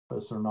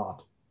or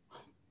not.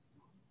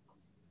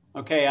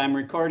 Okay, I'm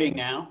recording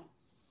now.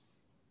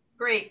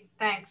 Great,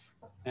 thanks.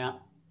 Yeah.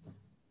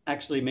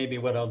 Actually, maybe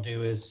what I'll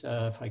do is,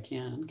 if I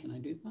can I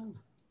do that?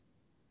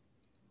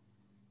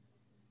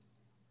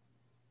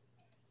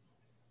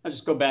 I'll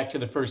just go back to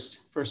the first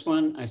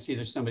one. I see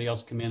there's somebody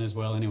else come in as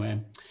well anyway.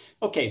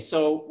 Okay,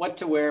 so what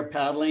to wear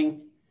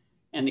paddling,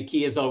 and the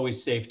key is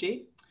always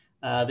safety.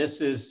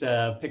 This is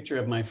a picture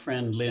of my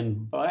friend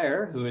Lynn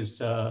Beyer, who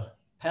is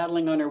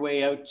paddling on her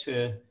way out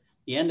to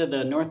the end of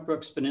the North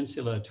Brooks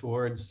Peninsula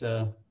towards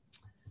that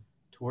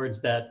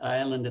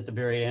island at the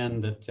very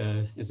end that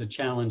is a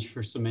challenge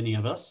for so many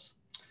of us,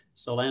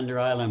 Solander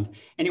Island.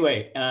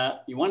 Anyway,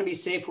 you want to be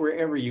safe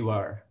wherever you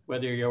are,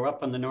 whether you're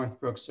up on the North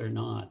Brooks or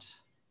not.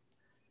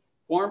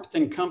 Warmth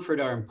and comfort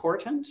are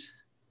important,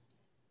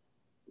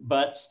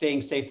 but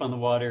staying safe on the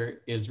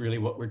water is really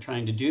what we're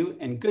trying to do.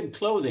 And good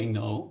clothing,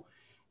 though,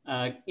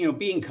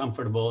 being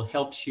comfortable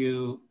helps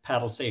you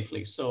paddle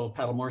safely, so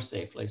paddle more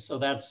safely. So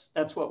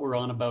that's what we're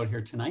on about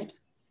here tonight.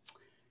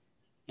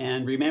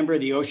 And remember,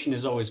 the ocean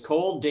is always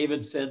cold.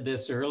 David said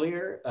this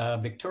earlier.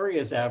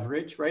 Victoria's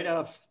average, right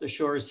off the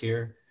shores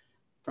here,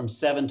 from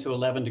 7 to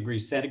 11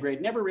 degrees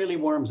centigrade, never really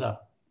warms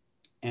up.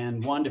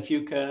 And Juan de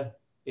Fuca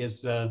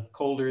is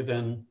colder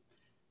than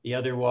the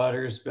other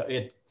waters, but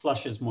it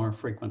flushes more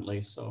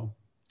frequently. So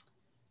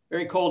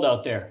very cold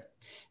out there.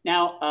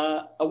 Now,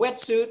 a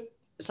wetsuit,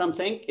 some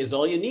think, is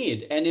all you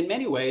need. And in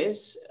many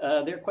ways,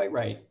 they're quite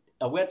right.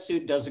 A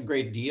wetsuit does a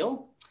great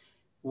deal.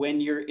 When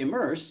you're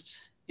immersed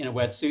in a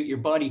wetsuit, your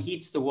body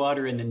heats the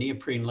water in the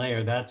neoprene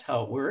layer. That's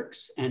how it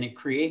works. And it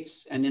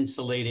creates an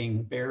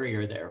insulating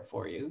barrier there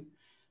for you.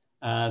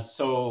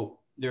 So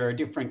there are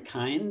different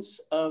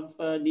kinds of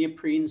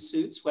neoprene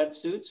suits,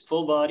 wetsuits,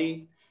 full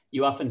body.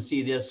 You often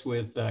see this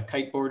with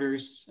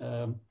kiteboarders,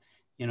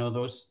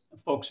 those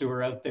folks who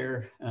are out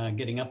there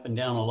getting up and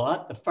down a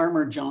lot. The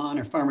Farmer John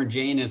or Farmer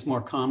Jane is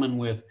more common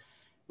with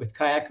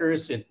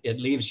kayakers. It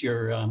leaves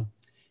your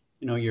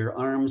your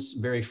arms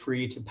very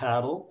free to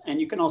paddle.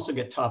 And you can also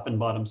get top and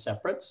bottom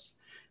separates.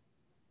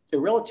 They're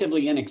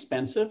relatively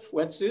inexpensive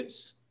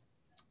wetsuits.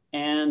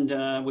 And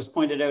was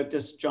pointed out,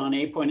 John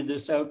A. pointed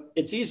this out,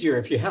 it's easier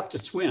if you have to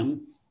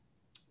swim,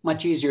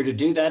 much easier to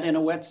do that in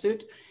a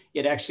wetsuit.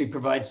 It actually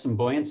provides some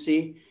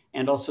buoyancy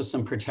and also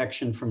some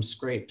protection from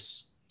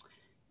scrapes.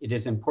 It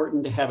is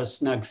important to have a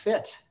snug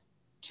fit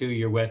to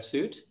your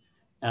wetsuit.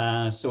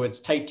 So it's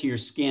tight to your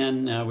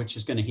skin, which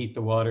is going to heat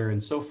the water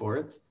and so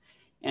forth.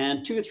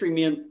 And 2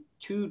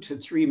 to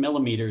 3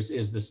 millimeters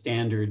is the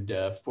standard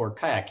for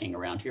kayaking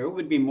around here. It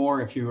would be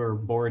more if you were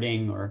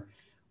boarding or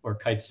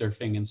kite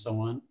surfing and so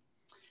on.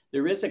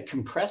 There is a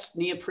compressed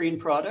neoprene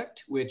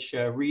product, which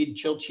Reed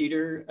Chill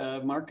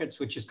Cheater markets,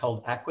 which is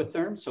called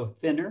Aquatherm, so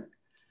thinner.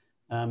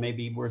 May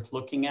be worth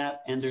looking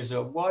at. And there's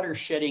a water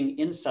shedding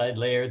inside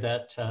layer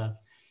that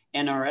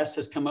NRS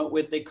has come out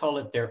with. They call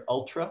it their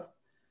Ultra.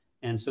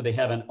 And so they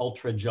have an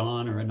Ultra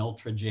John or an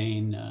Ultra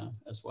Jane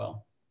as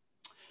well.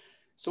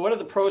 So what are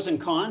the pros and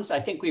cons?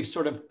 I think we've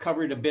sort of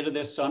covered a bit of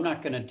this, so I'm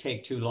not going to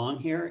take too long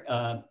here.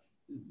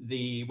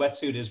 The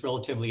wetsuit is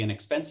relatively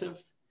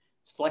inexpensive.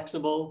 It's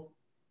flexible.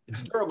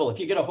 It's durable. If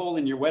you get a hole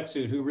in your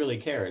wetsuit, who really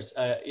cares?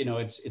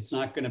 It's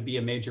not going to be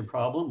a major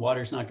problem.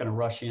 Water's not going to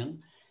rush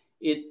in.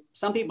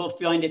 Some people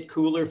find it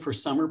cooler for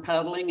summer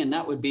paddling, and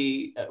that would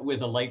be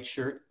with a light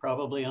shirt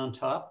probably on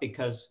top,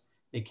 because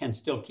they can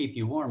still keep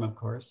you warm, of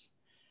course.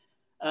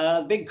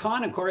 Big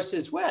con, of course,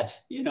 is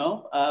wet,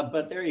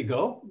 but there you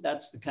go.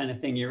 That's the kind of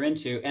thing you're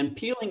into. And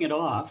peeling it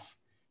off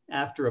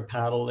after a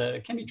paddle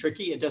can be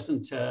tricky. It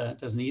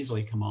doesn't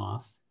easily come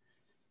off.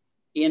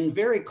 In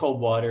very cold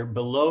water,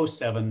 below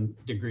 7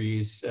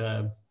 degrees,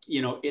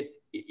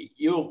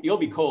 you'll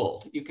be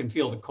cold. You can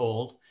feel the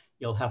cold.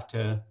 You'll have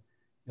to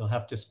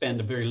spend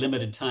a very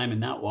limited time in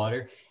that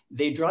water.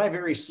 They dry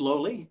very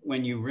slowly.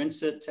 When you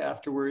rinse it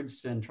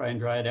afterwards and try and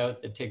dry it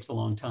out, it takes a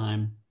long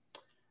time.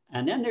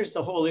 And then there's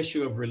the whole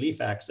issue of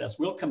relief access.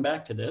 We'll come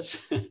back to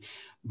this,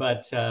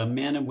 but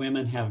men and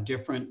women have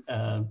different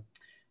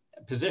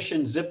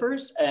position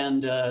zippers,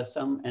 and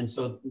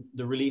so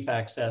the relief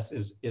access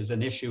is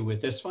an issue with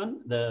this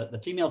one.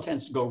 The female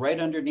tends to go right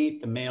underneath,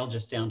 the male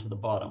just down to the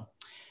bottom.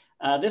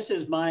 This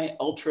is my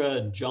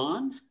Ultra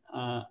John.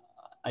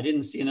 I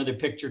didn't see another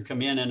picture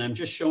come in, and I'm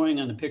just showing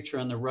on the picture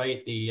on the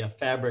right the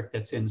fabric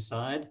that's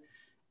inside.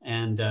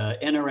 And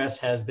NRS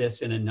has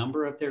this in a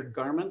number of their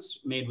garments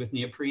made with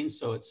neoprene,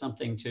 so it's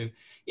something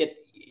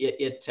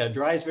it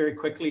dries very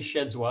quickly,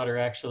 sheds water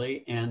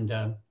actually,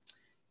 and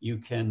you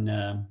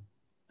can,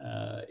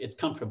 it's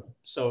comfortable.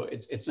 So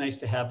it's nice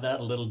to have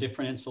that, a little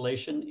different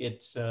insulation.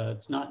 It's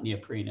not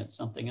neoprene, it's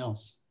something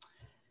else.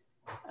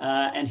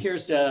 And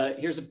here's a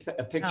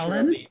picture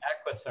Alan? of the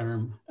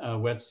Aquatherm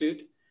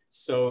wetsuit.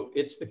 So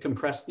it's the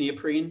compressed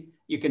neoprene.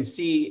 You can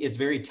see it's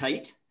very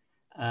tight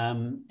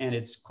and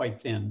it's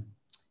quite thin.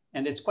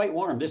 And it's quite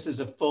warm. This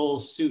is a full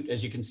suit,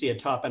 as you can see, a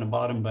top and a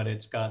bottom, but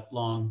it's got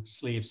long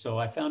sleeves. So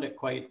I found it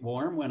quite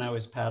warm when I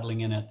was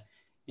paddling in it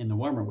in the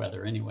warmer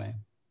weather anyway.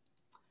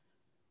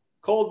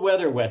 Cold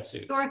weather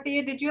wetsuits.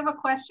 Dorothea, did you have a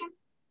question?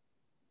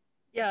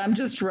 Yeah, I'm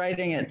just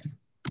writing it.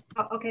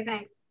 Oh, okay,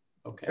 thanks.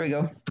 Okay. There we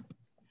go.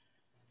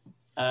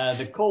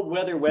 The cold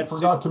weather wetsuit.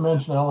 Forgot to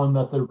mention, Ellen,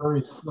 that they're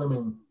very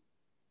slimming.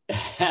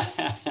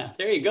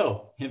 There you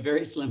go.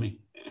 Very slimming.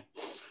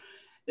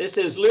 This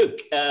is Luke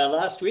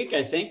last week,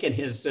 I think, and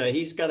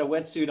he's got a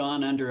wetsuit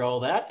on under all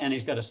that, and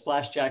he's got a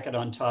splash jacket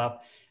on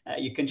top.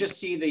 You can just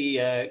see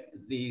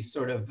the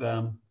sort of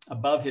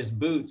above his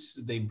boots,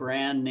 the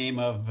brand name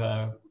of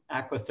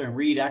Aquatherm,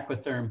 Reed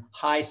Aquatherm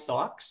high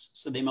socks.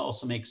 So they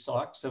also make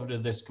socks out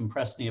of this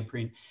compressed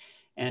neoprene.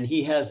 And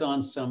he has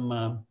on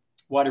some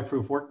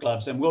waterproof work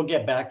gloves, and we'll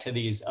get back to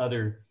these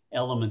other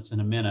elements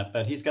in a minute,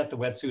 but he's got the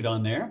wetsuit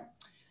on there.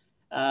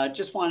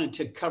 Just wanted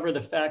to cover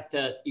the fact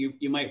that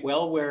you might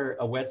well wear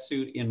a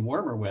wetsuit in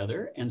warmer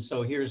weather. And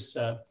so here's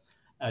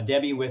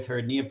Debbie with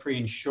her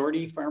neoprene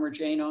shorty Farmer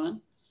Jane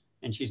on,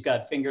 and she's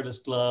got fingerless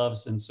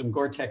gloves and some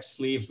Gore-Tex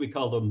sleeves. We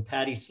call them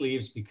Patty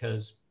sleeves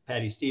because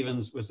Patty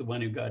Stevens was the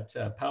one who got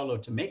Paolo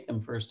to make them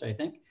first, I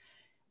think.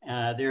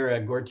 They're a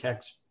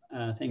Gore-Tex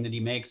thing that he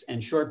makes,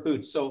 and short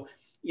boots. So,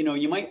 you know,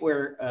 you might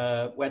wear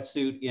a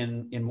wetsuit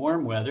in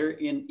warm weather,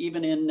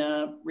 even in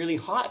really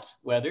hot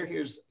weather.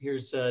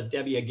 Here's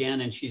Debbie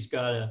again, and she's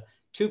got a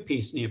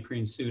two-piece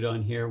neoprene suit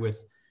on here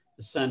with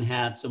the sun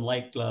hat, some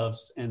light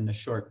gloves, and the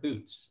short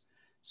boots.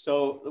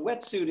 So the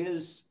wetsuit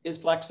is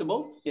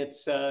flexible.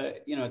 It's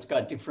you know, it's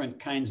got different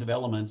kinds of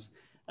elements.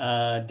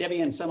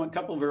 Debbie and a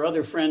couple of her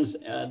other friends,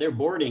 they're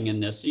boarding in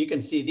this. So you can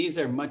see these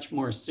are much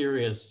more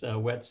serious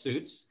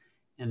wetsuits,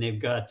 and they've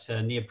got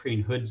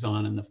neoprene hoods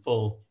on and the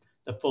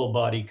full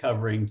body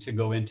covering to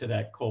go into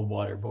that cold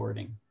water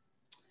boarding.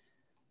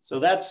 So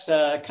that's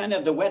kind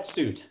of the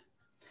wetsuit.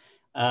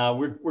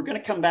 We're going to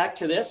come back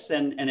to this,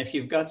 and if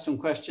you've got some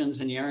questions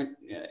and you aren't,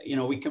 you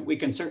know, we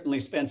can certainly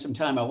spend some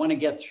time. I want to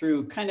get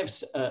through kind of,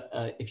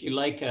 if you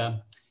like,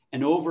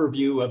 an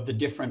overview of the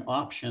different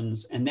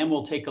options, and then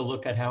we'll take a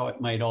look at how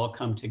it might all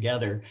come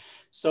together.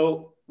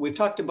 So we've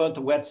talked about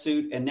the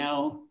wetsuit and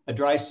now a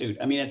dry suit.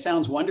 I mean, it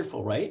sounds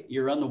wonderful, right?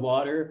 You're on the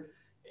water,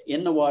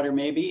 in the water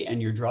maybe,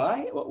 and you're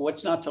dry.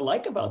 What's not to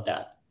like about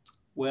that?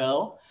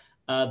 Well,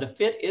 the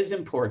fit is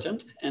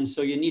important. And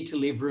so you need to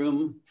leave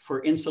room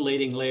for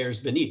insulating layers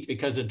beneath,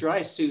 because a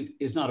dry suit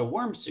is not a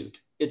warm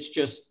suit. It's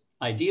just,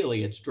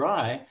 ideally it's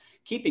dry,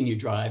 keeping you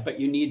dry, but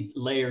you need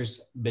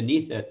layers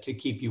beneath it to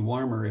keep you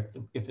warmer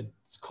if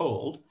it's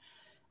cold.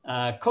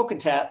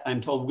 Kokatat,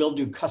 I'm told, will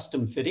do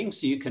custom fitting,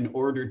 so you can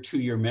order to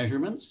your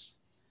measurements.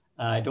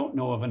 I don't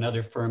know of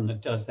another firm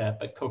that does that,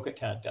 but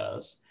Kokatat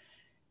does.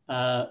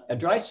 A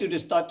dry suit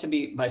is thought to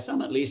be, by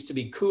some at least, to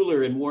be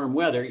cooler in warm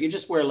weather. You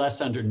just wear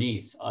less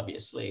underneath,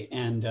 obviously.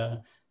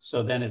 And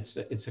so then it's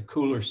a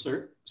cooler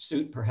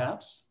suit,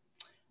 perhaps.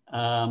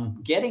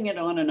 Getting it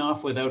on and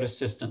off without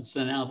assistance.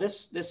 So now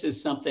this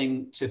is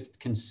something to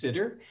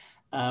consider.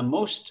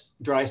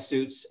 Most dry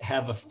suits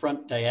have a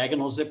front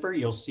diagonal zipper.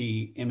 You'll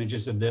see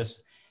images of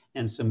this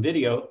and some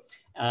video.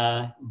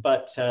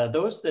 But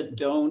those that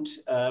don't,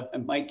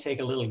 it might take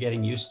a little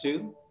getting used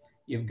to.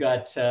 You've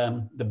got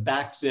the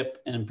back zip,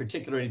 and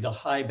particularly the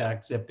high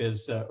back zip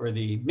is, or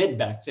the mid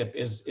back zip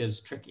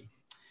is tricky.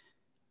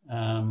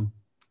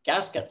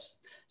 Gaskets.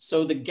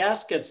 So the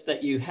gaskets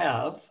that you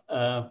have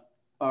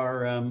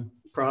are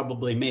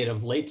probably made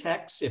of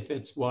latex if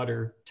it's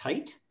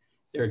watertight.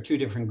 There are two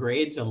different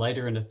grades, a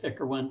lighter and a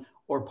thicker one,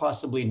 or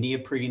possibly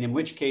neoprene, in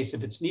which case,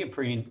 if it's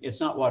neoprene, it's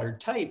not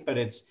watertight, but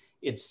it's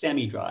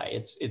semi-dry.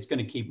 It's going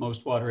to keep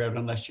most water out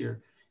unless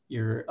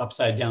you're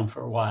upside down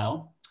for a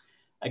while.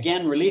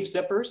 Again, relief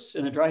zippers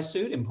in a dry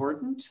suit,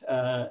 important,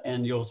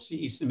 and you'll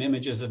see some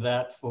images of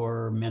that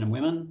for men and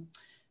women.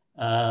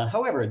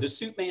 However, the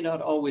suit may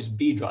not always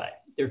be dry.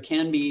 There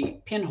can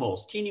be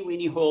pinholes, teeny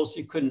weeny holes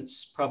you couldn't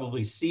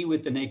probably see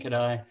with the naked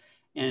eye,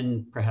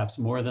 and perhaps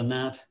more than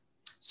that.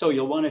 So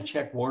you'll want to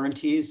check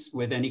warranties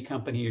with any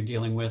company you're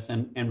dealing with,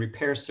 and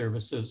repair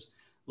services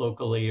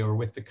locally or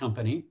with the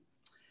company.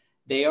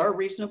 They are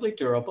reasonably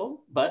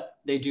durable, but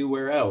they do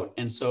wear out.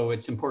 And so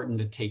it's important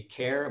to take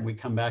care, and we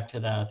come back to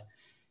that.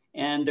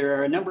 And there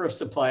are a number of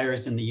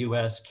suppliers in the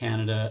US,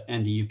 Canada,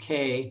 and the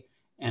UK,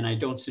 and I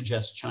don't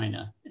suggest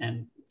China.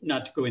 And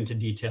not to go into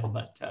detail,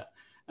 but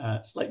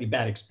slightly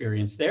bad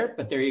experience there,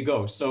 but there you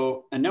go.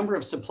 So a number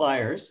of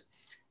suppliers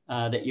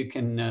that you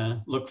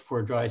can look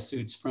for dry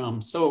suits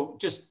from. So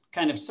just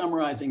kind of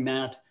summarizing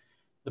that,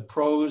 the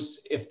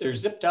pros, if they're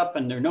zipped up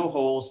and there are no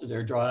holes,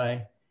 they're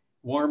dry,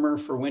 warmer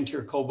for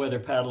winter, cold weather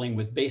paddling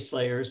with base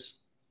layers.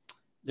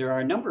 There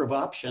are a number of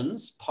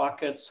options,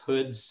 pockets,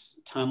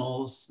 hoods,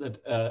 tunnels that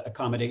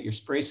accommodate your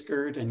spray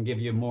skirt and give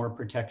you more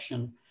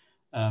protection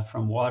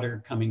from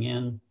water coming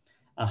in.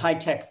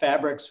 High-tech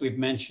fabrics we've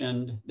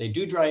mentioned, they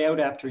do dry out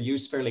after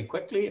use fairly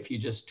quickly if you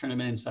just turn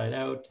them inside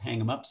out, hang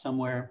them up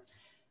somewhere.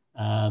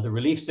 The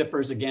relief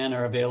zippers, again,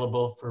 are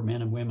available for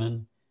men and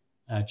women.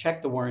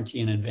 Check the warranty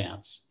in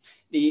advance.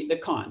 The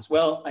cons,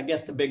 well, I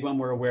guess the big one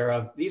we're aware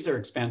of, these are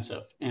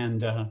expensive,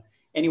 and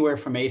anywhere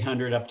from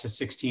 $800 up to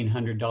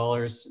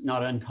 $1,600,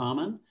 not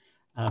uncommon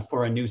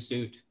for a new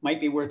suit.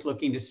 Might be worth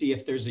looking to see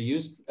if there's a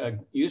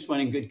used one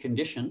in good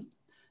condition.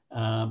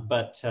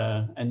 but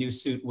a new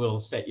suit will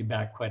set you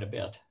back quite a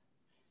bit.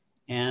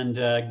 And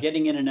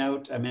getting in and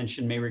out, I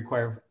mentioned, may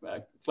require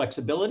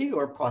flexibility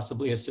or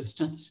possibly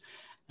assistance.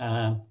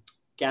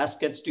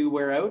 Gaskets do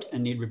wear out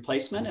and need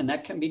replacement, and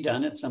that can be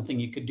done. It's something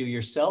you could do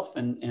yourself,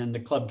 and the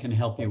club can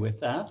help you with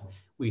that.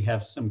 We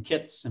have some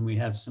kits and we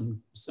have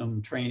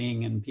some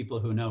training and people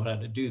who know how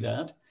to do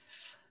that.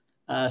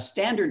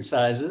 Standard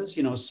sizes,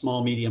 you know,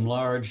 small, medium,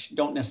 large,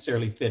 don't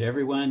necessarily fit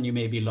everyone. You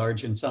may be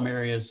large in some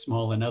areas,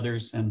 small in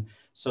others, and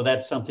so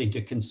that's something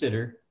to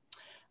consider.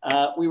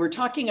 We were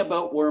talking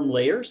about warm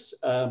layers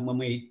when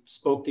we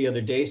spoke the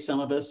other day, some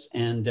of us,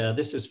 and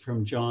this is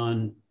from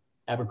John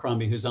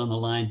Abercrombie, who's on the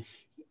line.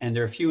 And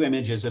there are a few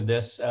images of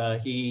this.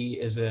 He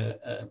is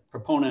a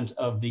proponent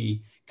of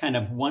the kind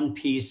of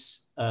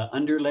one-piece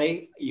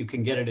underlay. You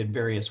can get it at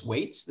various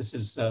weights. This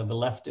is, the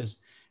left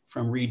is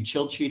from Reed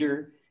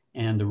Chilcheater,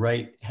 and the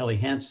right, Helly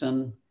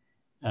Hansen.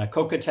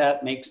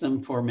 Kokatat makes them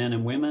for men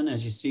and women.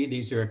 As you see,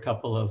 these are a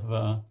couple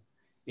of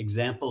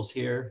examples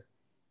here.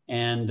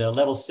 And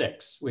Level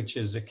 6, which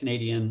is a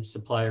Canadian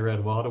supplier out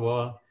of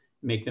Ottawa,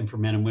 make them for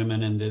men and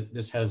women. And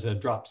this has a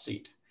drop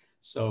seat.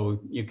 So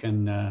you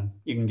can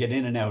get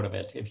in and out of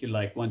it if you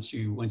like, once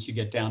you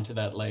get down to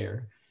that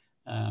layer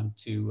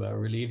to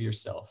relieve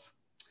yourself.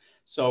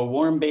 So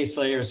warm base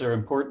layers are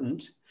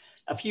important.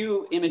 A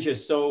few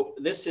images. So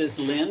this is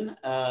Lynn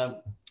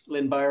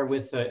Beyer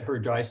with her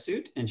dry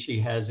suit, and she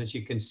has, as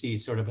you can see,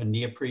 sort of a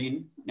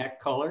neoprene neck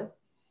collar.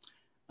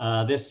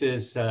 This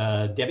is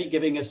Debbie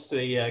giving us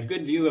a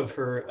good view of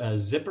her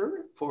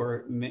zipper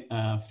for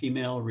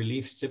female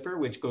relief zipper,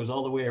 which goes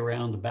all the way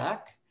around the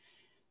back,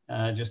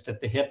 just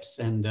at the hips,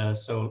 and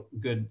so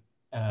good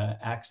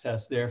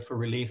access there for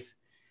relief.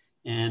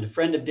 And a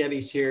friend of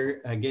Debbie's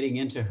here getting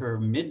into her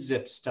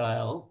mid-zip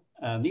style.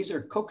 These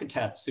are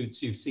Kokatat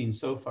suits you've seen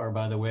so far,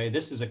 by the way.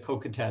 This is a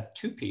Kokatat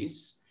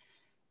two-piece.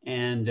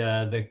 And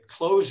the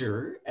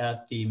closure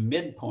at the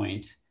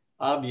midpoint,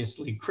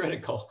 obviously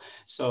critical.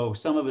 So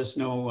some of us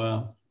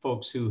know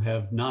folks who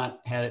have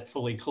not had it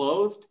fully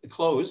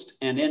closed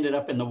and ended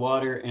up in the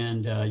water,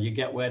 and you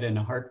get wet in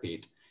a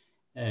heartbeat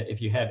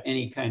if you have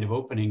any kind of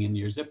opening in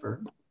your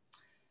zipper.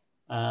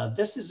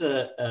 This is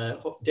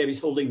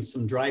Debbie's holding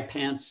some dry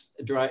pants,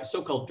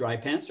 so-called dry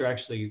pants. They're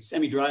actually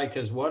semi-dry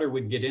because water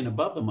would get in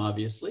above them,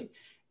 obviously,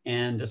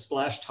 and a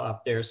splash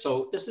top there.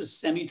 So this is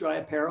semi-dry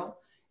apparel,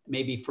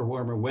 maybe for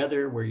warmer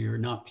weather where you're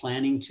not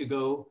planning to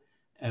go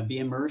be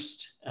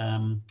immersed.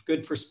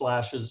 Good for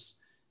splashes,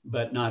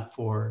 but not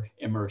for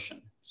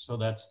immersion. So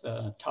that's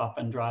the top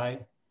and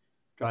dry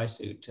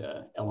suit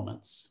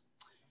elements.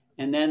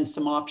 And then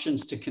some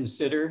options to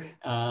consider.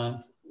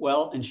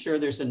 Well, ensure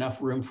there's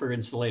enough room for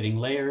insulating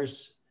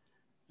layers.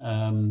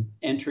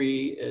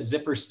 Entry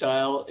zipper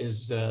style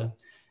is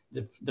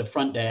the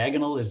front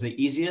diagonal is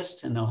the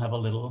easiest, and they'll have a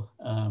little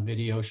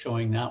video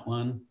showing that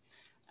one.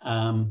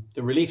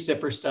 The relief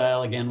zipper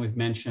style, again, we've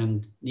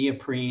mentioned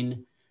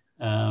neoprene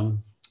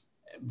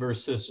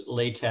versus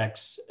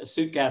latex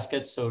suit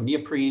gaskets. So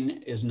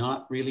neoprene is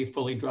not really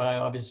fully dry,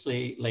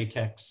 obviously.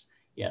 Latex,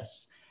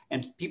 yes.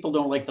 And people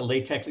don't like the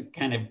latex, it's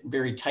kind of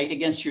very tight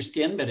against your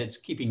skin, but it's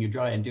keeping you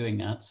dry and doing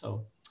that.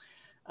 So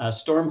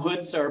storm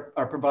hoods are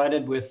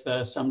provided with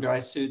some dry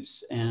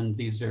suits, and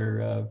these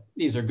are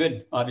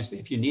good. Obviously,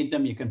 if you need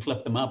them, you can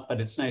flip them up,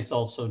 but it's nice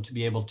also to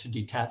be able to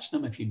detach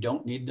them if you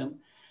don't need them.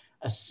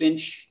 A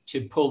cinch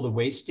to pull the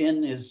waist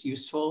in is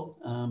useful.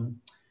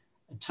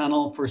 A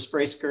tunnel for a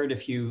spray skirt,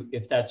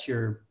 if that's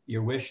your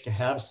wish to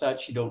have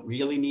such, you don't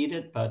really need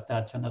it, but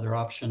that's another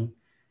option.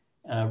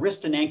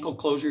 Wrist and ankle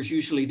closures,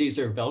 usually these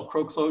are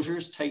Velcro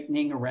closures,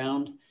 tightening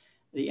around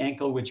the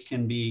ankle, which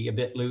can be a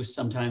bit loose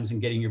sometimes in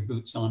getting your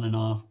boots on and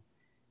off.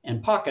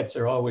 And pockets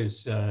are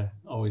always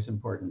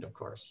important, of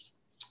course.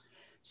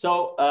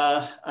 So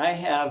I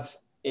have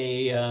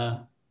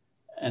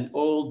an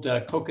old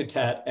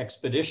Kokatat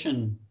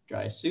Expedition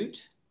dry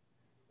suit.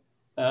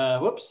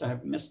 Whoops, I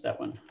missed that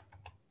one.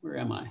 Where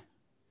am I?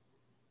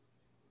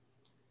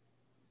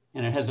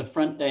 And it has a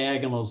front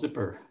diagonal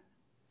zipper.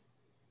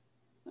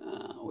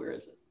 Where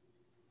is it?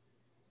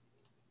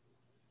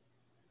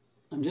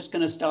 I'm just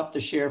going to stop the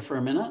share for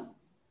a minute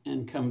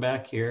and come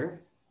back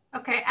here.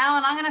 Okay,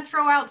 Alan, I'm going to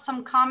throw out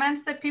some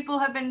comments that people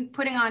have been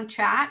putting on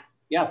chat.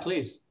 Yeah,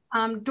 please.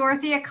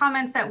 Dorothea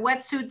comments that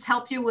wetsuits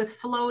help you with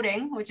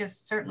floating, which is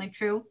certainly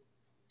true.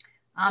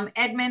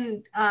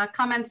 Edmund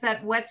comments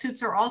that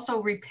wetsuits are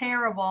also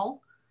repairable.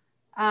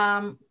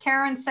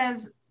 Karen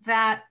says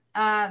that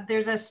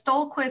there's a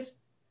Stolquist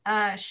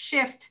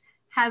shift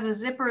has a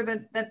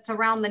zipper that's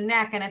around the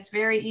neck, and it's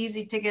very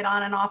easy to get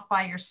on and off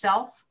by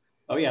yourself.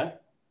 Oh, yeah.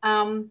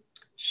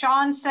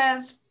 Sean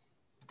says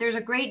there's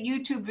a great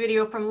YouTube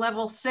video from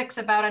Level 6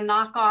 about a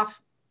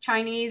knockoff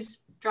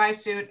Chinese dry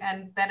suit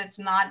and that it's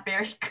not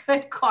very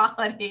good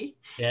quality.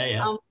 Yeah,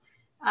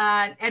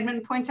 yeah.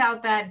 Edmund points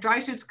out that dry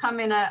suits come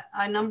in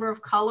a number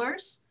of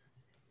colors.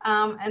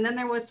 And then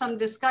there was some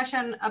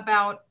discussion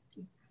about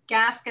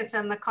gaskets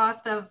and the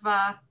cost of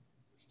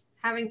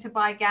having to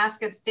buy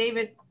gaskets.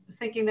 David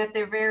thinking that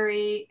they're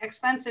very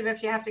expensive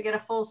if you have to get a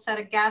full set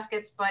of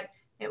gaskets, but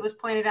it was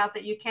pointed out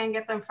that you can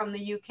get them from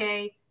the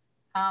UK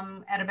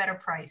at a better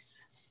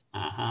price.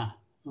 Uh-huh,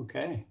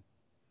 okay.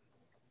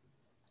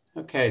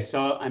 Okay,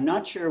 so I'm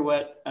not sure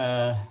what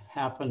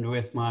happened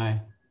with my,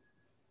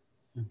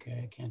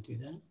 okay, I can't do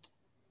that.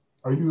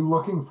 Are you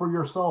looking for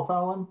yourself,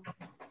 Alan?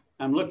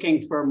 I'm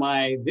looking for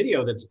my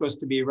video that's supposed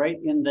to be right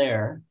in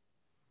there,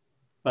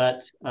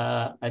 but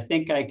I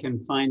think I can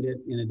find it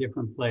in a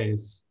different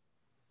place.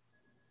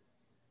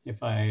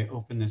 If I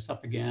open this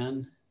up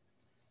again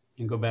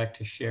and go back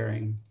to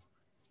sharing.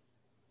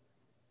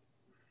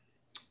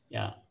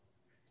 Yeah,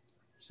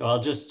 so I'll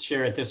just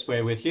share it this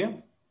way with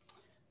you.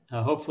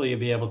 Hopefully you'll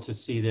be able to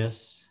see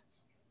this.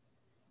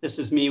 This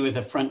is me with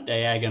a front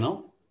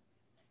diagonal.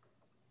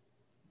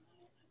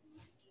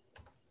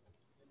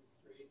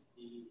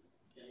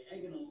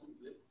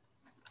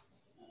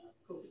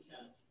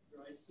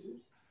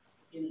 Suit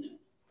in and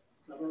out.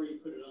 So I've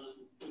already put it on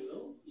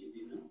below,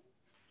 easy enough.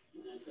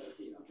 And I've got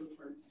the upper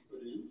part to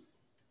put in.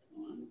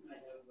 On. I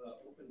have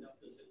opened up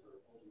the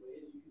zipper all the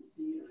way, as you can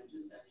see, and I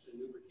just actually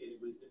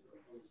lubricated my zipper.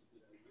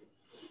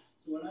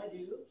 So what I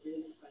do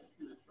is I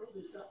kind of throw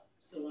this up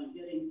so I'm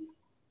getting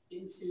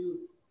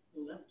into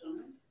the left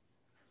arm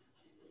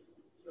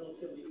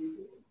relatively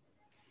easily.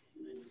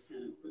 And I just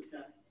kind of put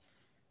that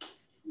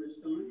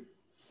wrist on.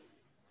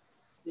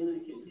 Then I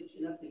can hitch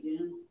it up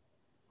again.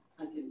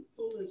 I can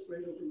pull this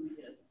right over my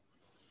head,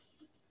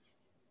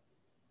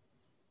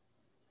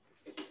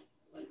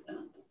 like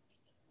that.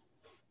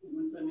 And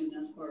once I'm in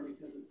that far,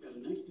 because it's got a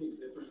nice big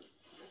zipper,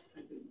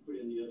 I can put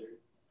in the other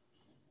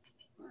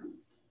arm.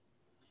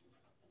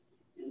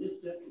 And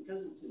this zip,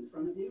 because it's in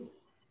front of you,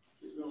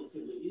 is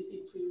relatively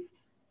easy to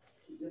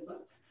zip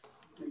up.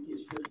 Simply a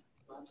shirt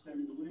flaps are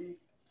in the way,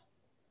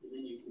 and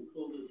then you can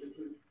pull the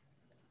zipper.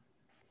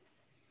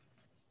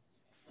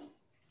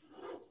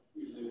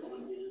 Usually with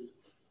one hand.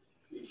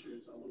 Make sure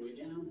it's all the way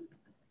down,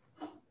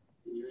 and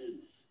you're in.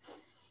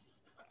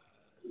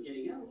 And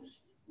getting out,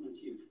 once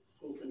you've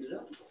opened it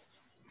up,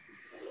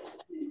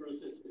 and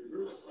process in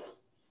reverse,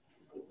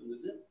 open the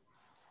zip,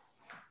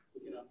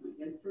 pick it off my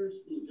head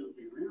first, then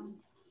jumping around.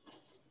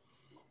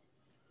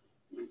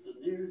 Once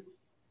I'm there,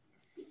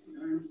 it's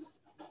the arms.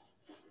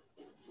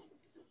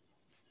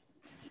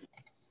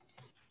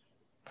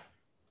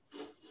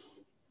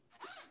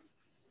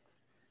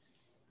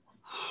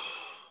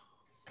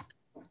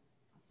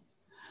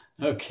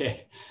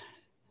 Okay.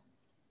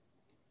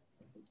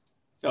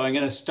 So I'm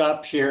going to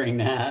stop sharing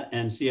that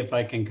and see if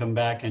I can come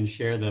back and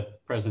share the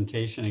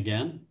presentation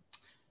again,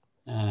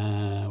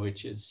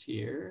 which is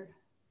here,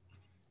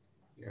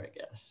 I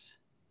guess.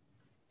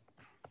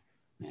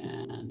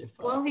 And if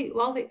while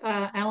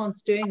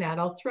Alan's doing that,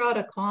 I'll throw out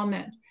a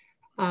comment,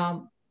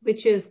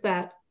 which is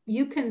that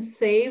you can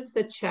save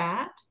the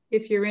chat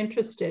if you're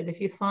interested.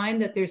 If you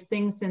find that there's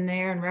things in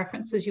there and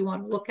references you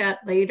want to look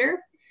at later,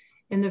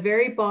 in the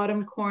very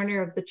bottom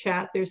corner of the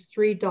chat, there's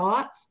 3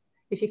 dots.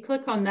 If you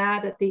click on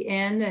that at the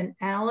end, and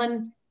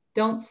Alan,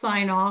 don't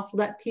sign off,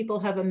 let people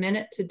have a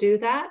minute to do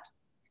that.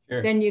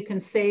 Sure. Then you can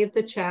save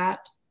the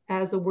chat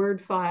as a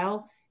Word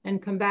file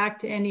and come back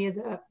to any of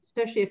the,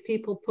 especially if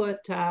people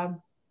put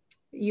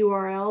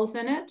URLs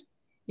in it,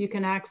 you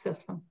can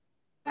access them.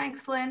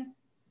 Thanks, Lynn.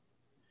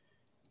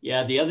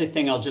 Yeah, the other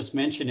thing I'll just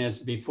mention is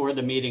before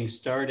the meeting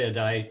started,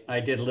 I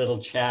did a little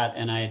chat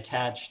and I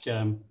attached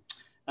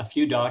a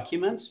few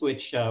documents,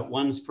 which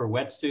one's for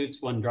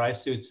wetsuits, one dry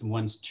suits, and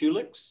one's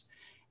tulics.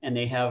 And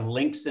they have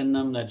links in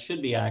them that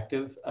should be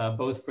active,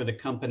 both for the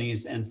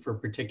companies and for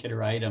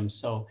particular items.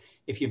 So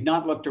if you've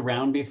not looked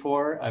around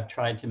before, I've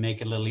tried to make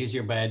it a little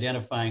easier by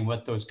identifying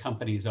what those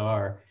companies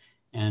are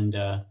and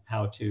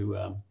how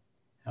to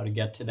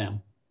get to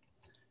them.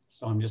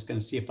 So I'm just going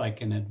to see if I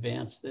can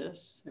advance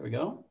this. There we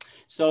go.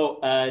 So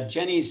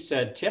Jenny's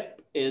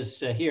tip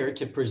is here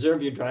to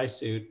preserve your dry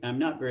suit. I'm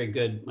not very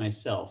good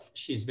myself.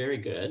 She's very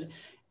good.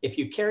 If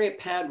you carry a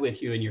pad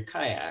with you in your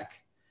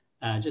kayak,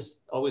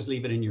 just always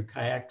leave it in your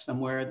kayak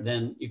somewhere,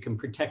 then you can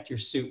protect your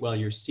suit while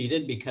you're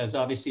seated, because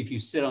obviously if you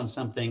sit on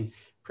something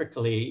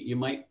prickly, you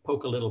might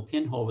poke a little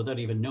pinhole without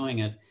even knowing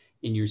it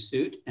in your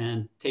suit,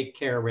 and take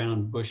care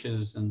around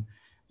bushes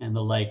and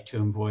the like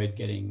to avoid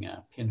getting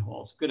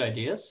pinholes. Good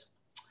ideas.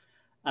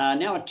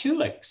 Now a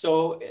tulic.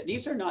 So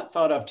these are not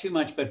thought of too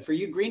much, but for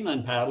you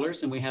Greenland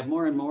paddlers, and we have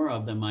more and more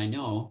of them, I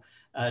know,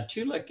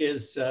 tulic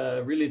is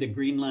really the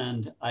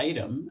Greenland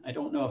item. I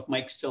don't know if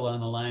Mike's still on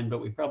the line,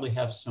 but we probably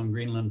have some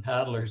Greenland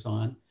paddlers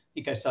on. I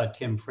think I saw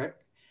Tim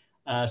Frick.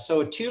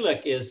 So a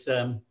tulic is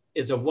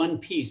a one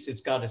piece.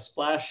 It's got a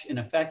splash, in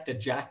effect, a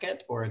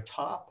jacket or a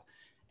top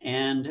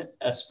and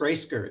a spray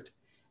skirt.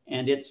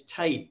 And it's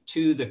tight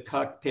to the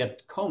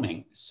cockpit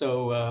coaming.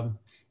 So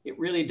it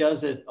really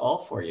does it all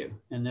for you.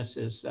 And this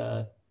is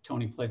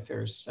Tony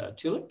Playfair's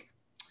tulic.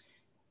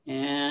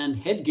 And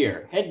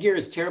headgear. Headgear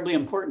is terribly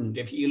important.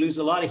 If you lose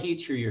a lot of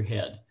heat through your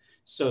head.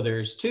 So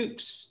there's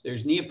toques,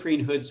 there's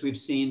neoprene hoods we've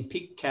seen,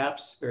 peak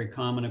caps, very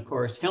common, of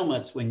course,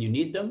 helmets when you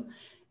need them,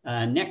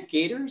 neck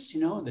gaiters, you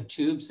know, the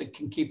tubes that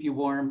can keep you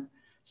warm,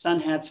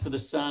 sun hats for the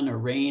sun or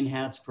rain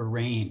hats for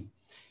rain.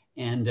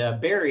 And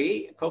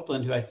Barry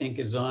Copeland, who I think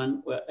is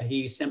on,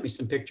 he sent me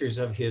some pictures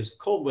of his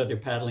cold weather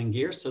paddling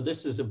gear. So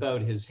this is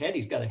about his head.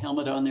 He's got a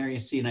helmet on there, you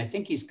see, and I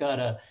think he's got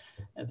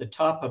at the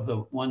top of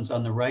the ones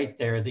on the right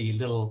there, the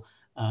little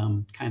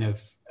kind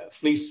of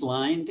fleece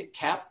lined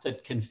cap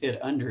that can fit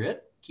under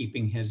it,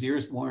 keeping his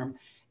ears warm.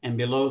 And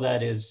below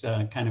that is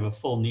kind of a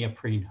full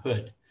neoprene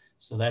hood.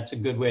 So that's a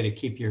good way to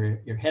keep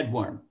your head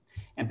warm.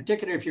 And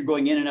particularly if you're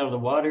going in and out of the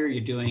water,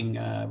 you're doing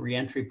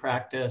re-entry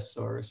practice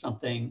or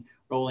something,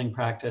 rolling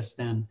practice,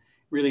 then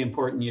really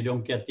important you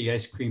don't get the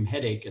ice cream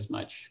headache as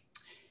much.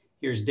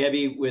 Here's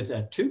Debbie with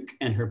a toque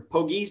and her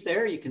pogies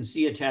there. You can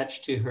see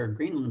attached to her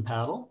Greenland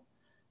paddle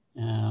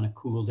on a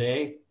cool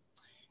day.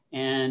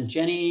 And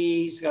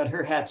Jenny's got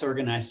her hats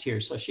organized here.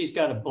 So she's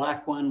got a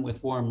black one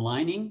with warm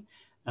lining.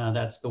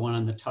 That's the one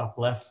on the top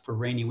left for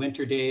rainy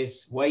winter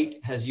days. White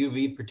has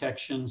UV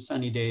protection,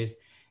 sunny days.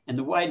 And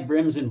the wide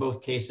brims in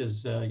both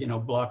cases,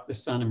 block the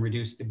sun and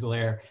reduce the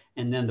glare.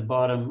 And then the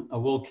bottom, a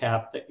wool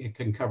cap that it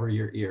can cover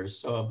your ears.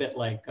 So a bit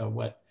like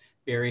what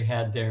Barry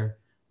had there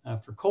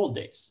for cold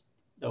days.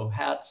 Though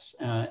hats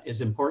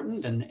is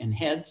important and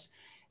heads.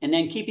 And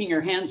then keeping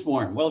your hands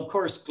warm. Well, of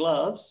course,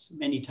 gloves,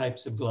 many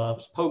types of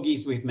gloves,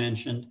 pogies we've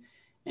mentioned,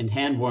 and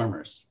hand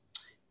warmers.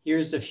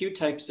 Here's a few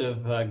types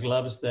of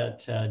gloves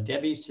that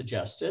Debbie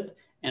suggested,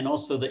 and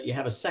also that you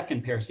have a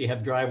second pair. So you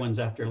have dry ones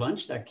after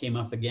lunch, that came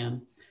up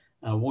again.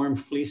 Warm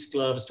fleece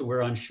gloves to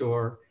wear on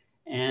shore.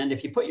 And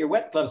if you put your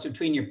wet gloves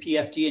between your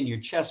PFD and your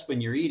chest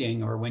when you're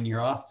eating or when you're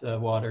off the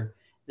water,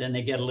 then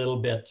they get a little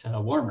bit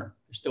warmer.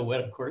 They're still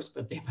wet, of course,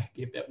 but they might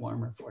be a bit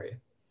warmer for you.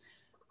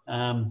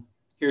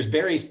 Here's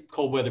Barry's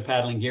cold weather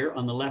paddling gear.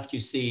 On the left, you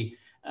see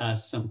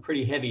some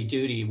pretty heavy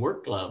duty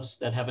work gloves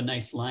that have a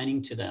nice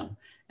lining to them.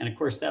 And of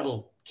course,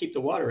 that'll keep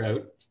the water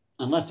out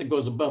unless it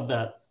goes above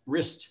that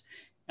wrist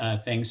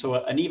thing.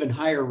 So an even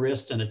higher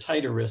wrist and a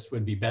tighter wrist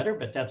would be better,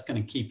 but that's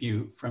going to keep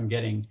you from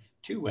getting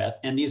too wet.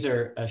 And these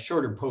are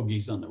shorter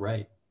pogies on the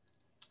right.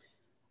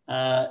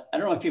 I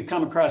don't know if you've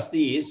come across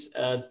these.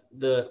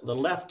 The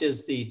left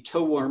is the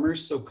toe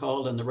warmers,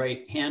 so-called, and the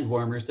right hand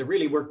warmers. They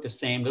really work the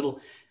same,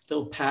 little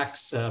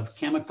packs of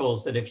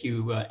chemicals that if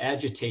you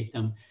agitate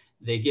them,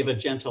 they give a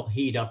gentle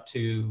heat up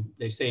to,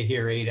 they say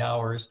here, 8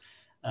 hours.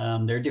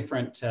 They're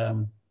different,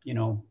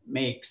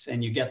 makes,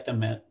 and you get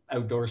them at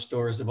outdoor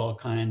stores of all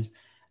kinds.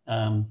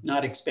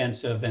 Not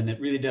expensive, and it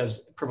really does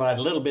provide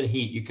a little bit of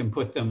heat. You can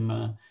put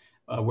them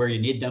where you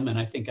need them, and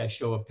I think I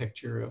show a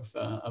picture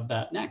of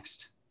that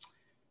next.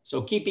 So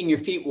keeping your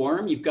feet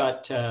warm, you've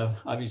got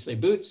obviously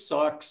boots,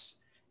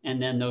 socks,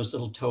 and then those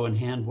little toe and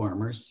hand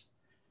warmers.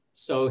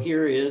 So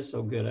here is,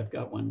 oh good, I've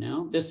got one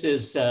now. This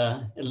is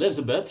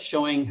Elizabeth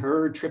showing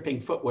her tripping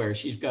footwear.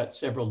 She's got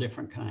several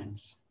different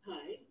kinds.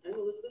 Hi, I'm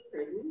Elizabeth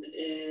Purdon,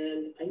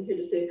 and I'm here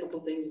to say a couple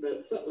things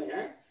about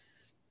footwear.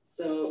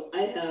 So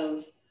I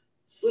have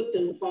slipped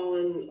and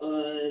fallen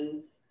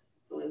on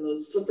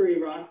those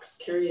slippery rocks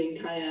carrying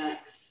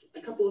kayaks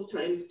a couple of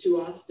times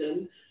too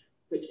often,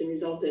 which can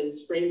result in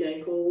sprained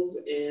ankles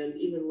and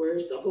even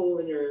worse, a hole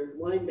in your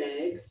wine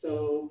bag.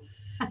 So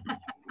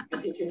I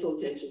pay careful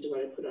attention to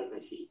what I put on my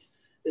feet.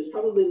 There's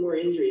probably more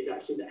injuries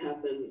actually that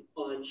happen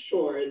on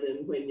shore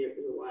than when you're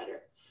in the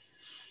water.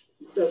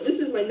 So this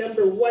is my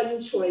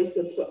 #1 choice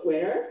of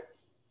footwear.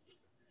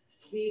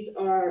 These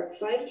are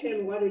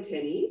 5'10" water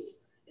tennies,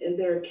 and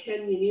they're a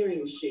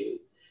canyoneering shoe.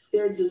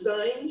 They're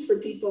designed for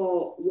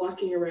people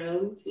walking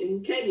around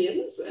in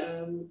canyons.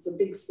 It's a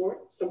big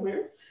sport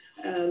somewhere.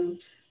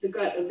 They've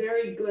got a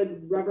very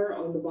good rubber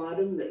on the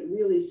bottom that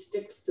really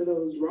sticks to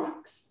those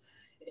rocks.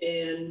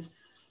 And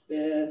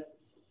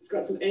it's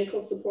got some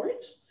ankle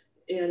support,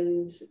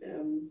 and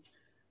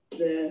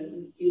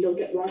you don't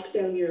get rocks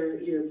down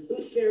your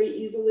boots very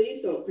easily,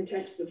 so it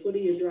protects the foot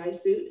of your dry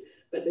suit,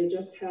 but they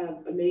just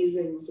have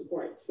amazing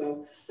support.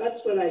 So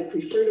that's what I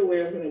prefer to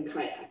wear when I'm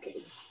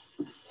kayaking.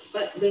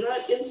 But they're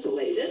not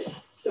insulated.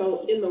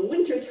 So in the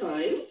winter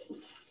time,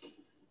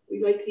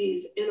 we like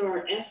these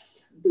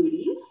NRS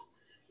booties.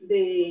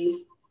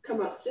 They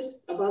come up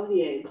just above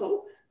the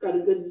ankle, got a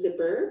good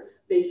zipper.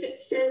 They fit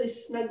fairly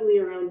snugly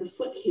around the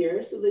foot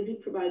here, so they do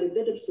provide a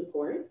bit of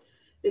support.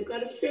 They've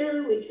got a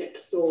fairly thick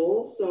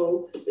sole,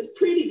 so it's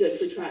pretty good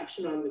for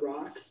traction on the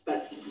rocks,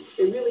 but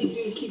they really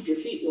do keep your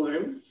feet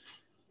warm.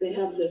 They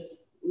have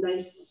this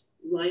nice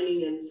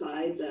lining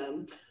inside,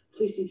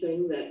 fleecy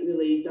thing that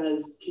really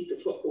does keep your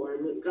foot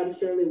warm. It's got a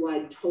fairly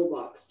wide toe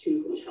box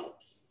too, which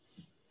helps.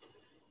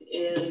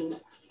 And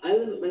I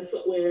limit my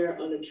footwear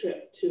on a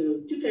trip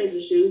to 2 pairs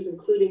of shoes,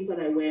 including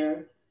what I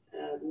wear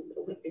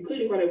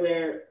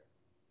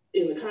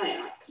in the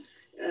kayak.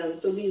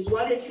 So these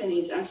water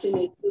tennies actually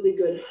make really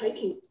good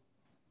hiking.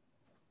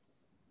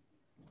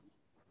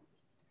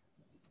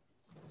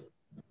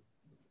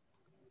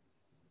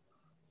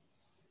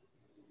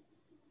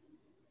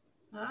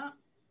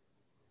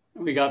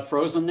 We got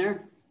frozen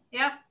there?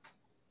 Yep.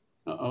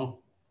 Uh-oh.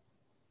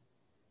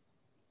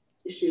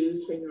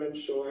 Shoes when you're on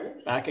shore.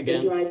 Back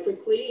again. They dry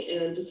quickly,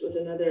 and just with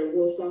another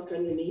wool sock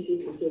underneath,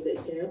 you can feel a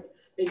bit damp.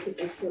 Makes an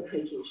excellent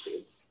hiking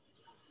shoe.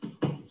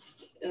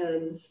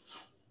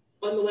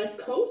 on the West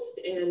Coast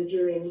and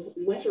during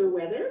wetter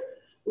weather,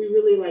 we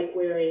really like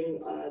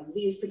wearing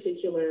these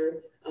particular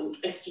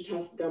extra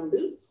tough gum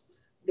boots.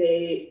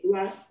 They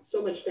last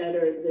so much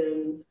better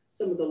than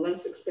some of the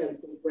less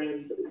expensive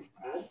brands that we've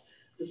had.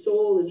 The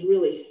sole is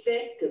really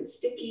thick and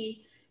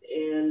sticky,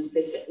 and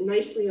they fit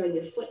nicely on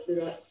your foot.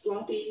 They're not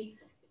sloppy.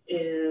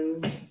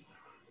 And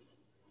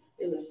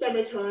in the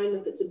summertime,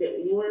 if it's a bit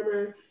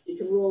warmer, you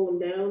can roll them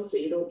down so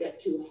you don't get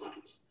too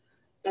hot.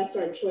 That's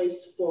our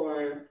choice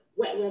for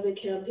wet weather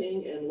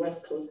camping and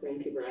West Coast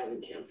Vancouver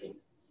Island camping.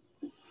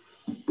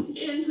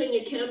 And when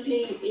you're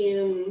camping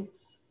in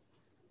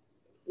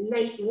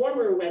nice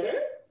warmer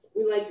weather,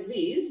 we like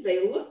these.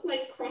 They look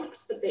like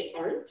Crocs, but they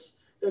aren't.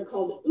 They're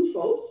called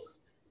UFOs.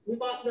 We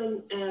bought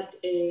them at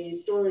a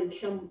store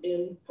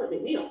in Port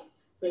McNeill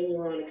when we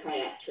were on a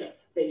kayak trip.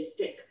 They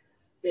stick.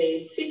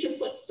 They fit your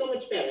foot so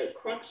much better.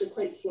 Crocs are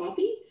quite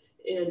sloppy,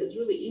 and it's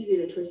really easy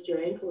to twist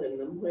your ankle in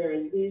them,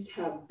 whereas these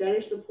have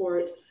better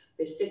support.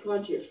 They stick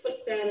onto your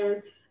foot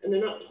better, and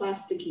they're not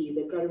plasticky.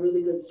 They've got a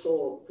really good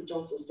sole, which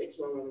also sticks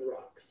well on the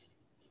rocks.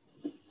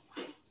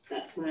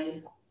 That's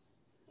my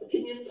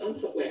opinions on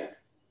footwear.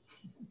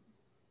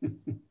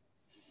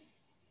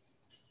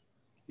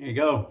 There you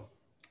go.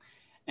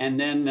 And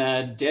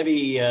then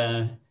Debbie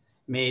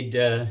made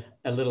a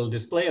little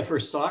display of her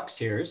socks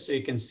here. So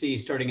you can see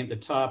starting at the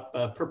top,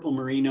 purple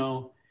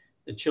merino,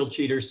 the chill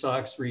cheater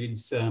socks,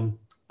 Reed's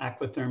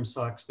Aquatherm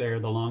socks there,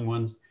 the long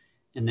ones,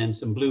 and then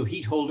some blue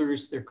heat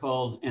holders, they're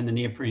called, and the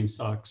neoprene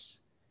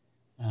socks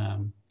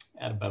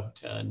at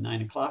about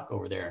 9 o'clock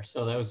over there.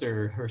 So those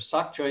are her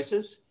sock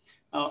choices.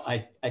 Oh,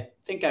 I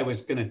think I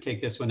was gonna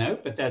take this one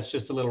out, but that's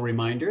just a little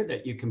reminder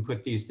that you can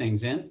put these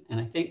things in. And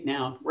I think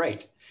now,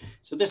 right.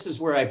 So this is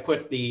where I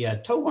put the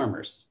toe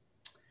warmers.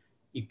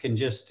 You can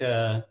just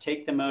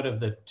take them out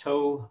of the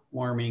toe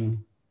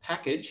warming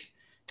package.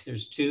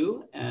 There's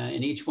two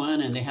in each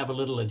one, and they have a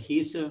little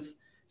adhesive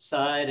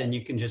side, and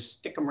you can just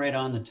stick them right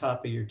on the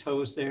top of your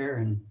toes there,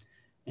 and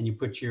you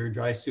put your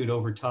dry suit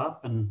over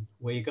top, and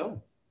away you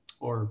go,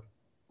 or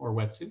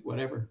wetsuit,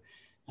 whatever.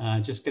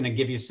 Just going to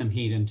give you some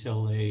heat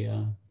until they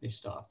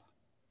stop.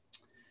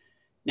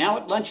 Now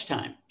at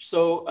lunchtime.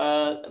 So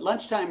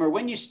lunchtime, or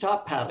when you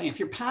stop paddling, if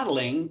you're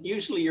paddling,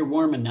 usually you're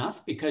warm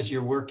enough because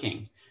you're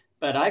working.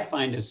 But I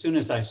find as soon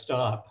as I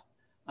stop,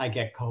 I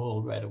get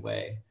cold right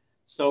away.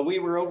 So we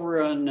were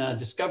over on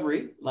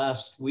Discovery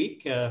last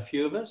week, a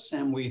few of us,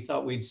 and we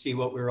thought we'd see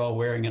what we were all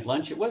wearing at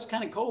lunch. It was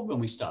kind of cold when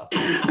we stopped.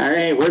 All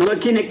right, we're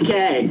looking at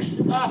kegs.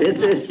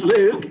 This is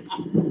Luke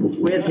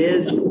with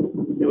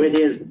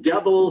his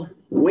double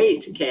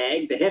weight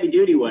keg, the heavy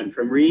duty one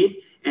from Reed.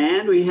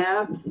 And we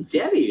have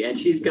Debbie, and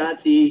she's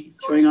got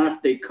showing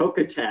off the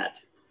Cocatat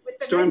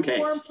storm nice keg.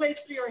 Warm place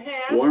for your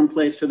hands. Warm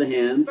place for the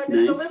hands, but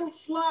nice. There's a little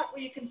slot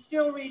where you can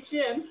still reach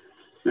in.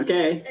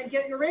 Okay. And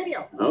get your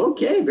radio.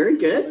 Okay, very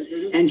good.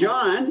 And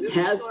John this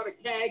has... This is not a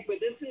keg, but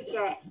this is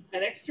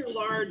an extra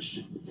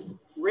large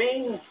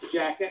rain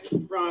jacket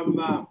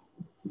from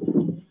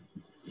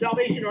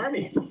Salvation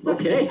Army.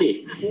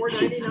 Okay.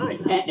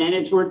 $4.99. And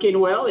it's working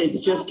well. It's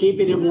just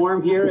keeping him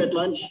warm here at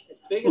lunch.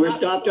 We're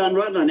stopped on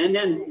Rutland. And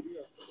then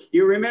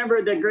you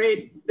remember the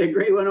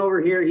great one over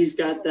here. He's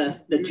got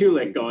the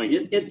Tulik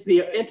going. It's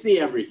the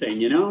everything,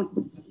 you know.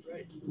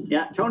 Right.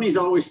 Yeah, Tony's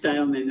always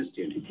styling in his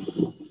tunic.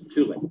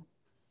 Tulik.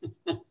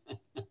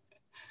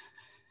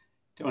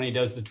 Tony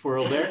does the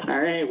twirl there. All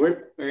right,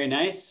 very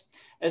nice.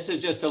 This is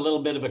just a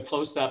little bit of a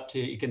close-up to,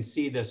 you can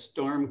see the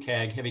storm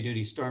keg,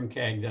 heavy-duty storm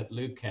keg that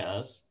Luke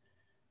has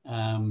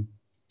from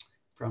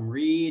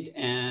Reed.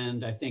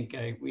 And I think,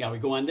 we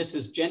go on. This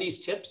is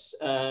Jenny's tips,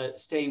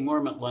 staying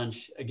warm at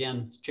lunch.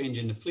 Again,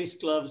 changing to fleece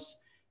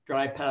gloves,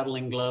 dry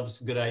paddling gloves,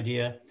 good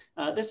idea.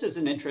 This is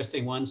an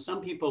interesting one. Some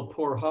people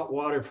pour hot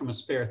water from a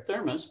spare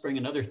thermos, bring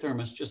another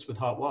thermos just with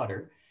hot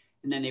water,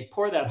 and then they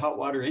pour that hot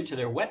water into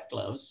their wet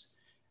gloves.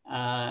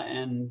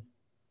 And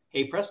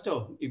hey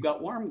presto, you've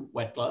got warm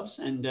wet gloves,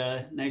 and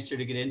nicer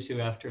to get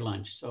into after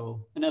lunch.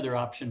 So another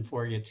option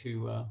for you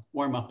to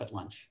warm up at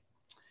lunch.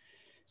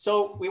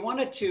 So we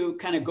wanted to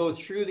kind of go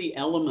through the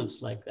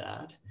elements like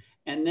that,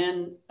 and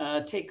then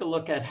take a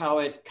look at how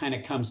it kind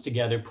of comes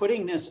together.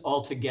 Putting this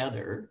all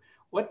together,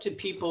 what do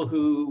people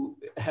who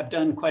have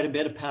done quite a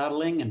bit of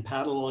paddling and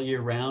paddle all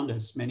year round,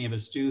 as many of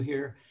us do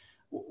here,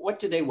 what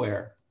do they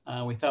wear?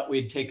 We thought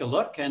we'd take a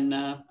look, and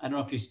I don't know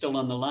if he's still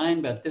on the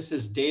line, but this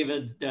is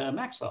David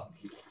Maxwell.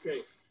 Okay,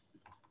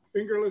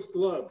 fingerless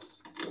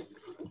gloves,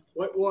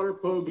 wet water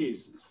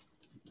pogies,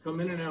 come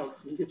in and out,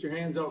 you can get your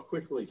hands out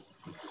quickly.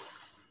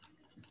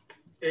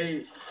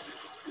 A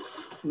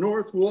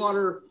North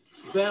Water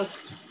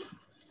vest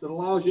that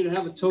allows you to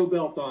have a tow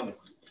belt on it.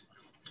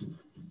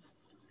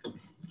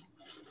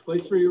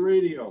 Place for your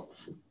radio.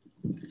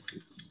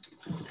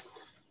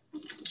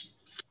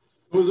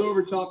 Goes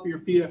over top of your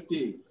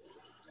PFD.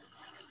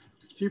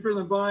 Cheaper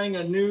than buying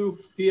a new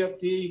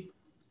PFD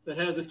that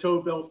has a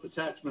tow belt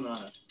attachment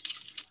on it.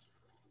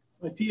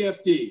 My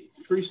PFD,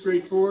 pretty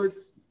straightforward.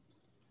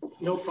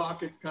 No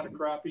pockets, kind of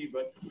crappy,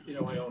 but you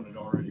know I own it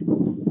already.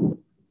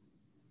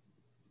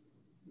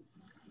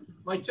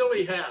 My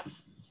Tilly hat,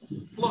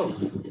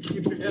 floats,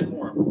 keep your head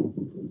warm.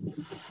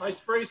 My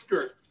spray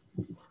skirt.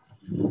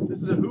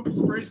 This is a hoop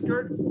spray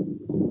skirt.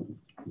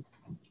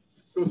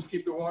 It's supposed to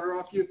keep the water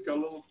off you. It's got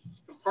a little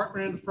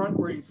compartment in the front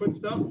where you can put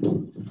stuff.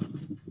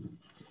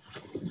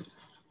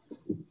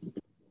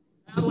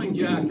 Paddling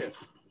jacket.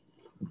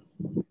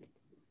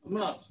 A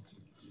must.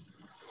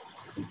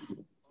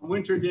 On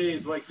winter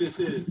days like this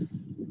is,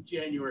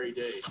 January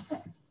day.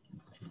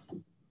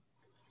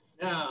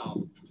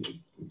 Now,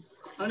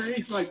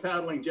 underneath my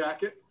paddling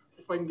jacket,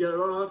 if I can get it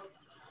off,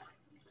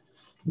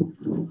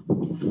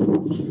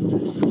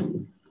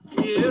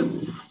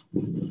 is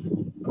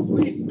a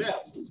fleece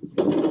vest,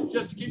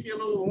 just to keep you a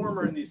little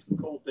warmer in these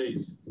cold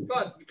days.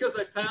 But because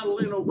I paddle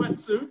in a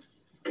wetsuit,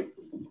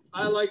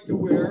 I like to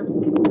wear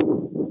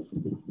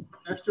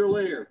extra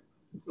layer.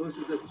 So this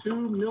is a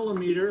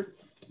 2mm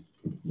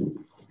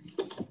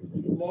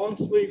long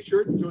sleeve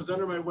shirt that goes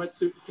under my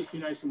wetsuit to keep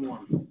me nice and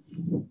warm.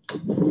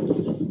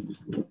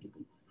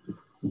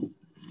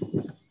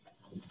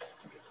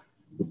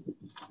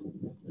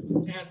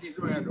 And these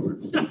are my underwear.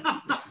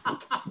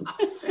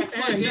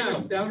 And now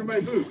down to my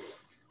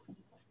boots.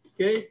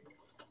 Okay,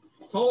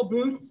 tall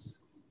boots,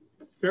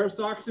 pair of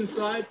socks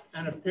inside,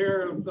 and a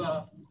pair of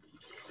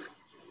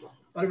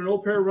an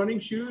old pair of running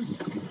shoes.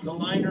 The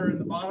liner in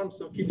the bottom,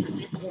 so it keeps your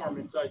feet warm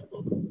inside the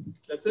boat.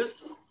 That's it.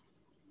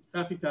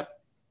 Happy Pat.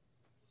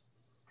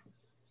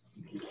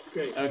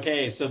 Okay.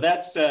 Okay, so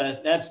that's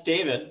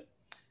David.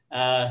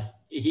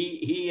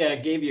 He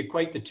gave you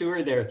quite the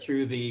tour there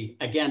through the,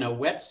 again, a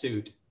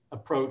wetsuit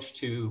approach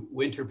to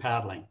winter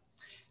paddling.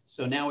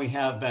 So now we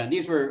have,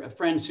 these were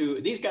friends who,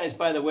 these guys,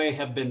 by the way,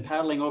 have been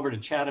paddling over to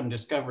Chatham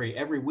Discovery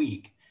every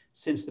week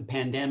since the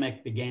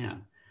pandemic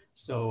began.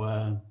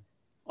 So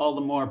all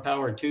the more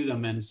power to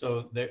them. And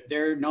so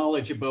their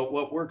knowledge about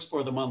what works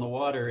for them on the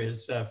water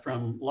is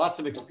from lots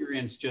of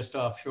experience just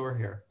offshore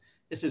here.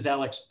 This is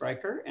Alex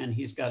Breiker, and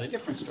he's got a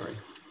different story.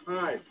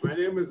 Hi, my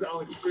name is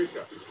Alex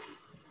Breiker.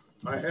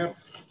 I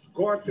have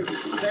got a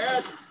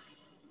bed,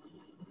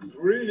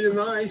 really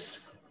nice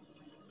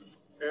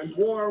and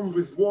warm,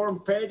 with warm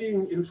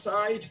padding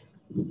inside.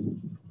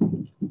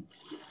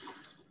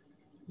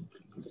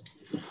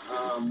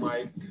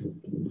 My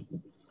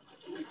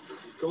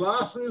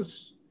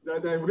glasses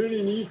that I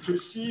really need to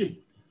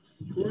see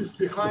who is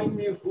behind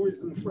me and who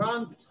is in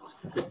front.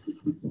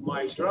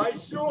 My dry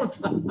suit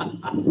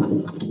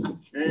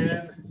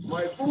and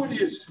my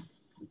booties.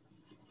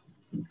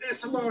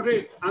 That's about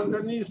it.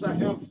 Underneath I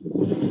have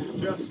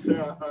just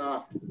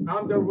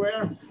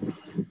underwear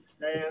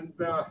and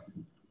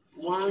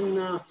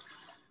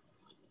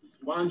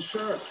one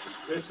shirt.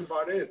 That's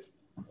about it.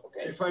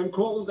 Okay. If I'm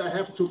cold, I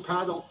have to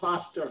paddle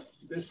faster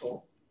this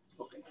one.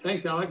 Okay.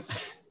 Thanks,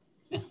 Alex.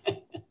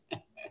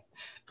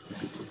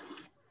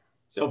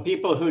 So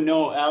people who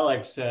know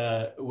Alex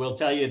will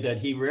tell you that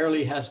he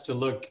rarely has to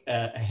look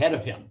ahead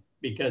of him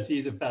because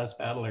he's a fast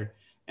paddler,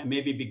 and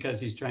maybe because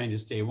he's trying to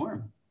stay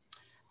warm.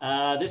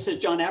 This is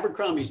John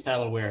Abercrombie's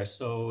paddle wear,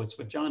 so it's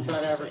what John has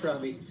to say.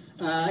 Abercrombie.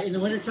 In the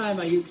wintertime,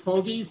 I use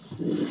pogies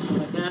on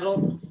my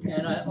paddle,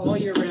 and all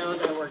year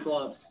round, I wear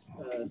gloves.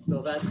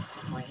 So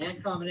that's my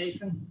hand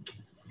combination.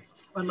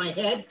 On my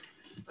head,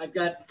 I've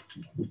got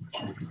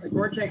a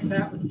Gore-Tex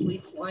hat with a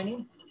fleece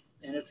lining,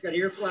 and it's got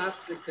ear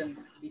flaps that can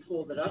be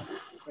folded up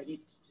if I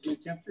need to do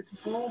temperature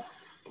control.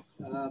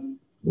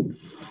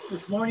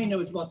 This morning, it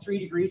was about 3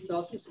 degrees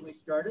Celsius when we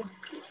started.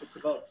 It's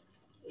about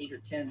 8 or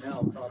 10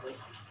 now, probably.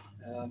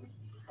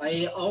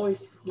 I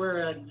always wear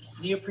a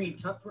neoprene,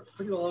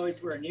 pretty well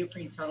always wear a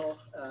neoprene tunnel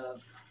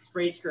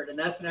spray skirt, and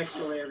that's an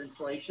extra layer of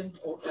insulation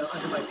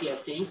under my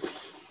PFD.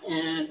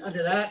 And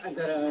under that, I've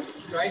got a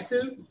dry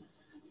suit,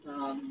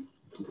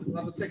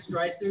 level 6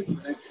 dry suit.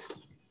 I've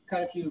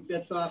cut a few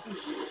bits off.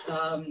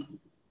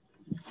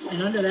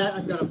 And under that,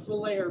 I've got a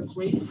full layer of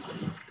fleece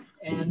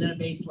and then a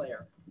base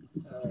layer,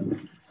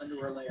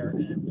 underwear layer,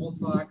 and wool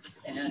socks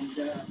and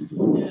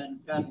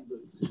paddling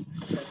boots.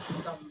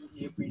 That's some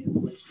neoprene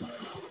insulation.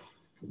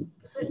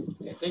 That's it.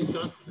 Okay, thanks,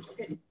 John.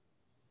 Okay.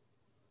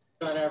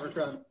 John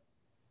Abercrombie.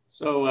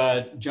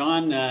 So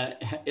John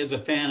is a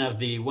fan of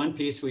the one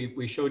piece.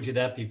 We showed you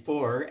that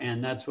before,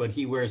 and that's what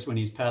he wears when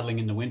he's paddling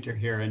in the winter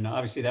here. And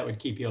obviously that would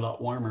keep you a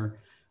lot warmer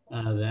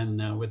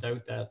than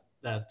without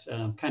that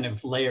kind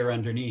of layer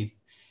underneath.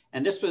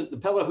 And this was the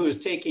fellow who was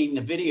taking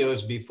the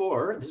videos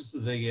before. This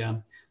is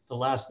the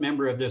last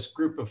member of this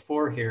group of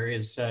 4 here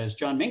is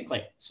John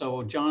Minkley.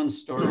 So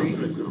John's story.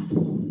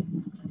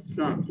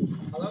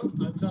 Hello,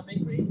 I'm John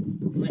Minkley.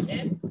 My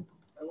head,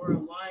 I wear a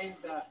lined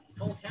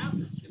skull cap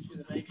that gives you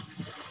the nice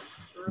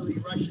early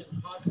Russian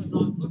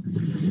cosmonaut look.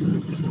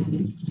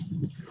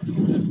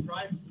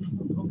 Drives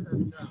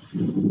coconut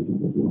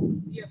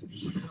PFD.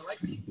 I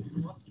like these.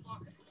 Lots of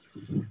pockets.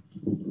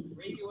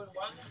 Radio in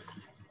one.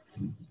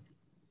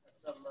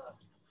 Some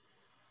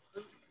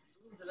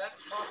blues in that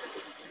pocket.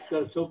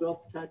 Got a tow belt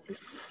attachment.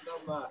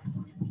 Some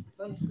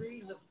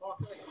sunscreen in this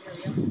pocket. I can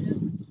carry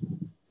evidence.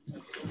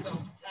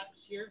 Some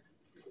taps here.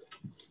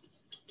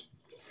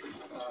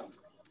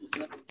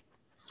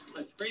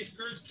 My spray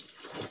skirt.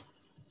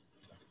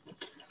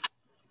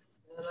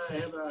 And I I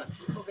have a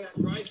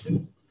coconut dry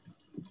suit.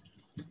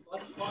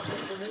 Lots of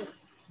pockets in this.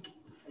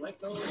 I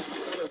like those.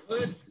 Got a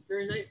hood.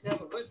 Very nice to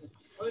have a hood.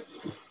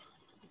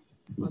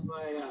 On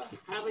my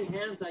paddling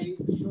hands, I use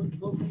the short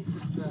pokies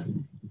that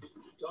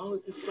John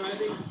was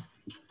describing.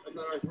 I've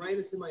got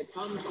arthritis in my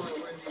thumb, so I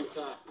wear these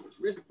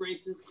wrist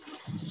braces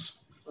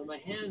on my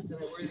hands,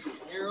 and I wear these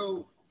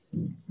narrow,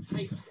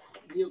 tight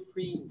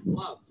neoprene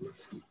gloves.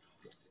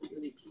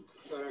 Really keeps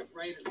got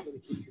arthritis, really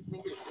keeps your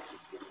fingers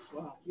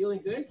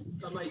feeling good.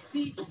 On my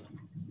feet,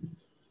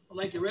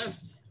 like the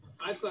rest,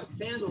 I've got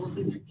sandals.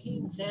 These are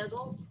Keen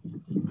sandals.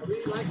 I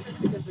really like them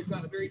because they've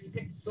got a very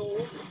thick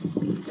sole.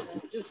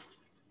 And just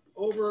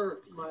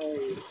over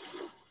my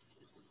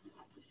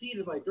feet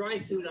of my dry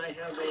suit, I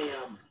have a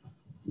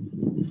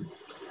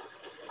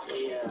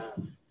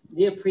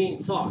neoprene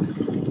sock.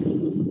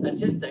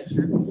 That's it. Thanks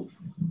for.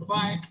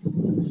 Bye-bye.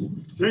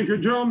 Thank you,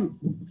 John.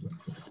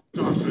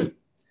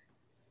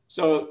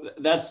 So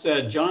that's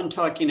John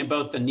talking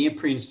about the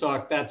neoprene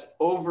sock. That's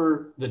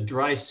over the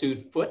dry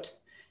suit foot.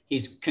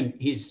 He's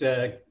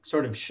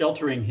sort of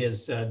sheltering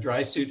his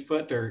dry suit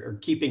foot or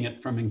keeping it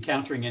from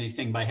encountering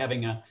anything by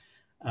having a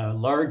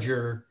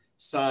larger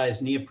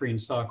size neoprene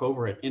sock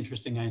over it.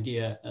 Interesting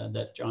idea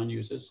that John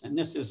uses. And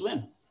this is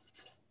Lynn.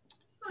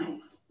 Hi,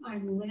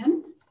 I'm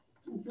Lynn.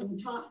 And from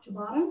top to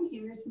bottom,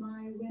 here's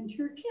my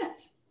winter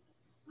kit.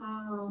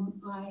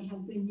 I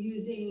have been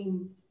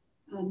using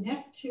a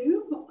neck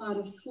tube out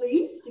of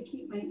fleece to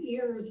keep my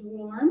ears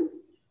warm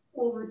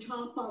over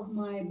top of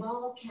my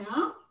ball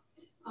cap.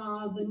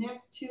 The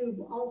neck tube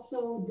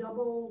also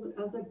doubles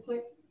as a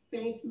quick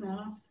face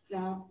mask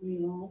that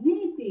we all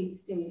need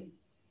these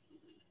days.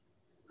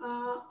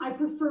 I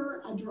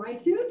prefer a dry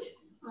suit.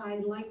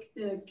 I like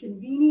the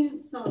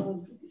convenience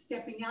of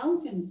stepping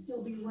out and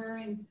still be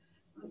wearing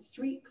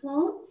street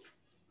clothes.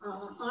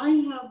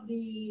 I have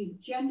the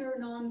gender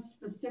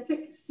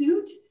non-specific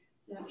suit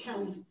that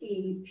has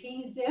a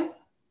P-zip,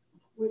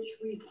 which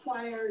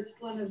requires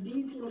one of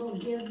these little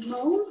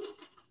gizmos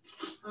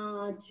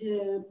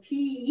to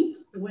pee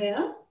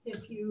with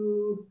if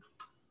you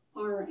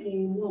are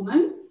a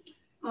woman.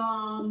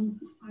 I'm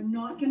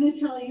not going to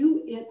tell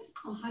you it's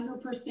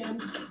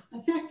 100%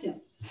 effective.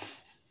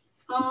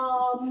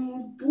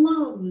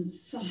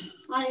 Gloves.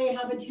 I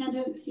have a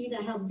tendency to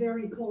have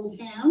very cold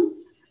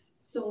hands.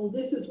 So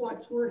this is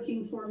what's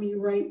working for me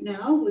right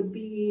now would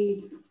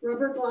be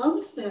rubber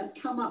gloves that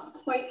come up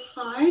quite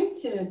high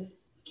to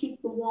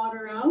keep the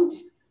water out.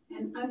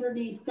 And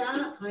underneath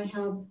that, I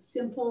have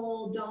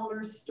simple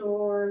dollar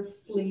store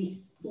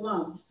fleece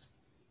gloves.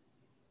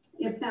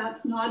 If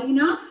that's not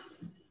enough,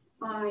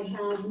 I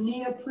have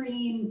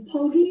neoprene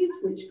pogies,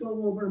 which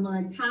go over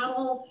my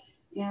paddle.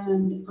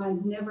 And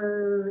I've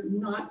never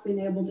not been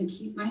able to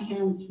keep my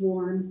hands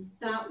warm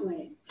that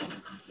way.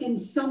 In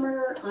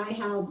summer, I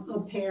have a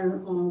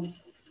pair of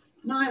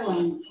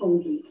nylon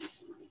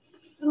pogies.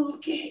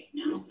 Okay,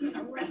 now I'm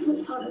gonna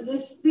wrestle out of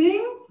this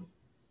thing.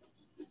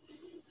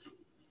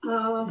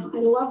 I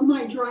love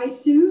my dry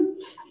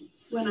suit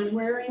when I'm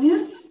wearing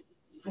it.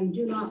 I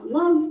do not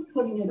love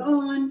putting it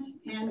on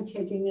and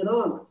taking it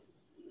off.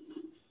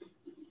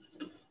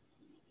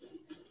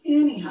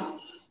 Anyhow,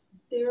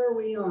 there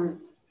we are.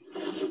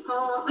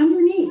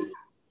 Underneath,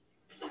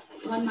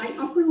 on my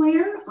upper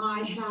layer, I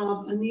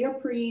have a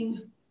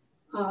neoprene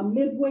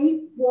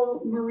mid-weight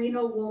wool,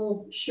 merino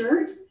wool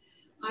shirt.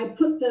 I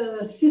put the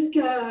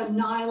SISKA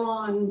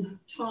nylon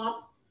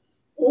top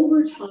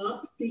over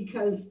top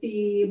because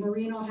the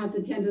merino has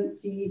a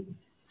tendency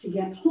to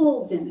get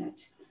holes in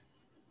it.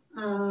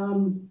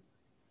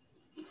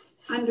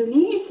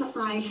 Underneath,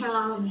 I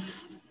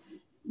have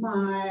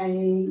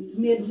my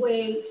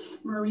mid-weight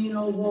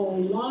merino wool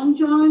long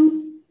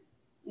johns,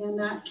 and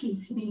that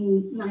keeps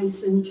me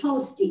nice and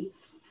toasty.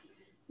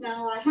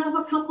 Now I have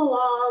a couple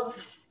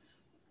of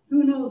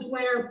who knows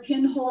where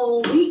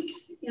pinhole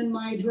leaks in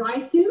my dry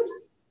suit.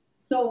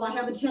 So I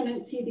have a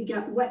tendency to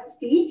get wet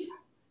feet.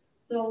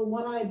 So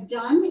what I've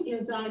done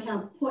is I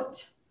have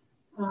put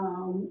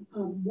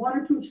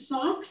waterproof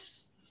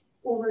socks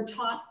over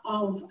top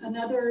of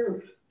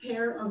another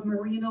pair of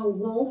merino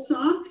wool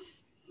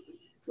socks,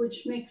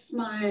 which makes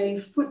my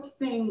foot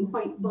thing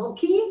quite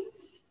bulky.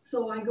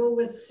 So I go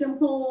with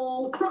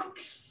simple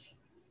Crocs.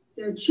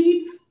 They're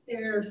cheap,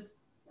 they're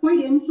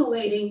quite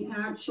insulating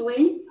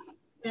actually,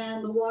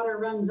 and the water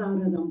runs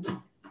out of them.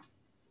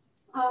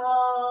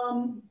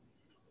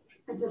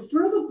 I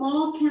prefer the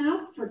ball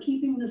cap for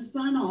keeping the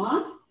sun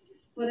off,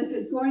 but if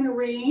it's going to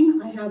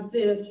rain, I have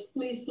this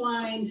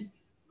fleece-lined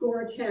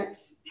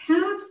Gore-Tex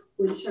hat,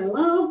 which I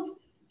love.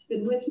 It's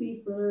been with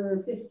me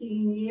for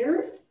 15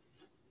 years.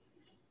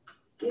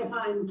 If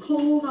I'm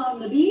cold on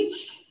the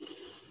beach,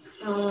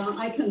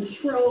 I can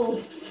throw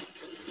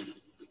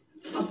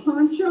a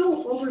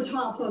poncho over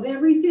top of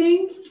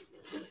everything,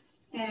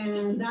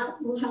 and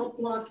that will help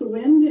block the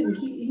wind and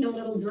keep me a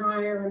little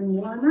drier and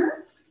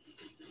warmer.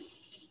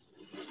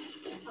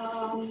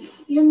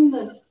 In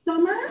the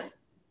summer,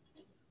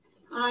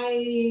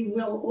 I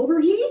will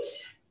overheat,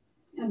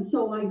 and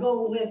so I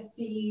go with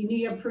the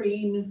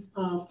neoprene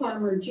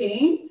Farmer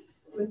Jane,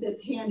 with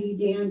its handy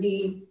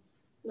dandy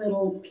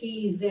little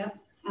P-zip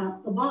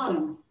at the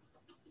bottom.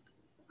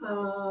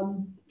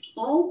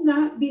 All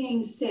that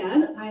being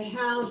said, I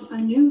have a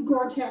new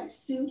Gore-Tex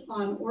suit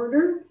on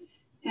order,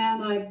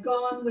 and I've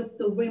gone with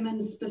the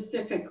women's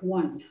specific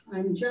one.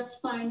 I'm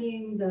just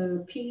finding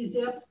the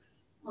P-zip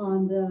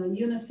on the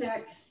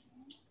unisex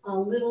a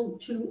little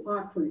too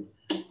awkward.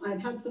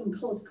 I've had some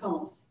close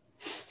calls.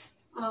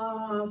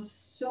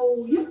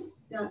 So yeah,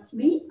 that's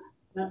me.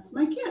 That's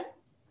my kit.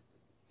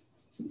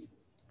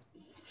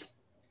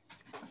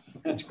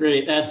 That's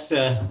great. That's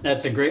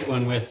a great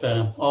one with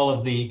all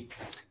of the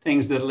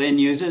things that Lynn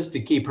uses to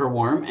keep her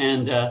warm.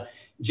 And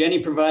Jenny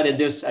provided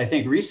this, I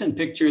think, recent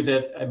picture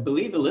that I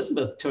believe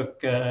Elizabeth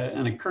took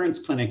an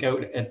occurrence clinic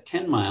out at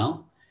 10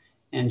 Mile.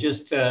 And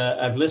just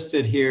I've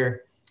listed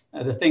here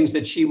the things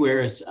that she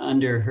wears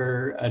under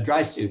her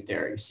dry suit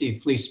there. You see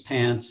fleece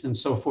pants and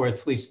so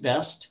forth, fleece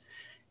vest,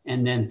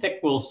 and then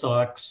thick wool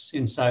socks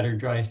inside her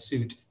dry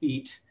suit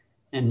feet,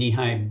 and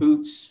knee-high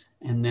boots,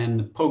 and then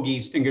the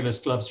pogies, fingerless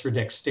gloves for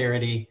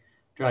dexterity,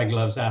 dry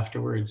gloves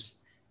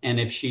afterwards. And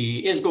if she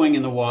is going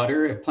in the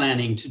water,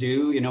 planning to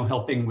do,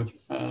 helping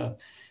with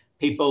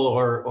people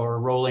or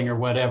rolling or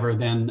whatever,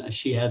 then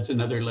she adds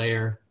another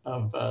layer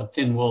of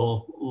thin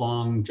wool,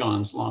 long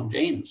johns, long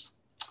janes.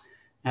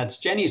 That's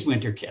Jenny's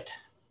winter kit.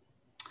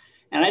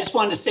 And I just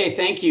wanted to say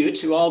thank you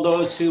to all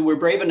those who were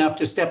brave enough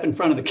to step in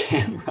front of the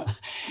camera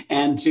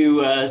and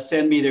to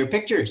send me their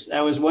pictures. That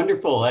was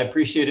wonderful. I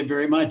appreciate it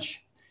very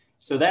much.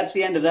 So that's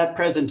the end of that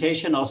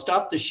presentation. I'll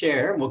stop the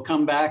share. We'll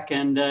come back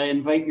and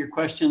invite your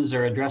questions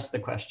or address the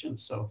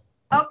questions. So.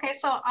 Okay,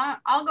 so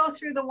I'll go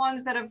through the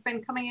ones that have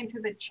been coming into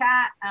the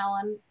chat,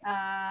 Alan.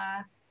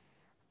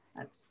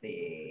 Let's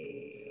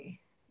see,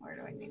 where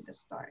do I need to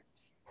start?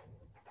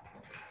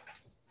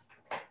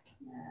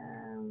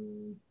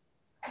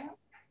 Yep.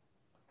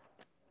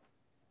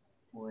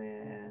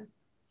 With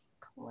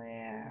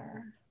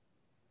Claire.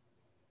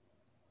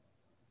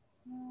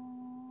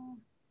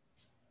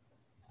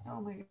 Oh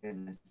my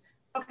goodness.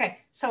 Okay,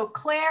 so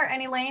Claire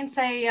and Elaine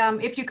say,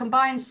 if you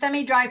combine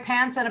semi-dry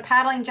pants and a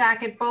paddling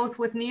jacket, both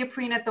with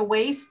neoprene at the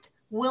waist,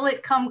 will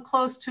it come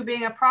close to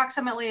being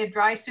approximately a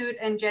dry suit?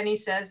 And Jenny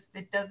says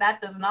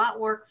that does not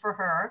work for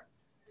her.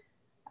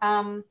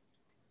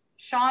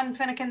 Sean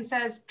Finnegan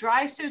says,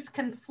 dry suits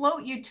can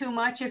float you too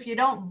much if you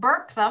don't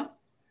burp them.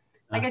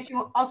 I guess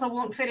you also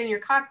won't fit in your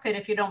cockpit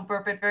if you don't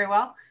burp it very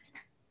well.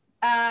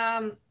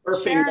 Burping,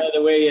 Sharon, by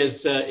the way,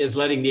 is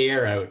letting the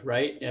air out,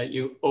 right?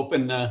 You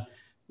open the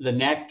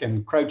neck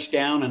and crouch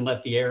down and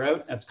let the air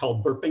out. That's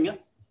called burping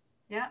it.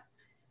 Yeah.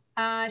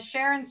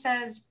 Sharon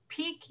says,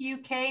 Peak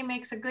UK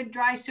makes a good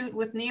dry suit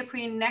with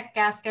neoprene neck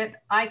gasket.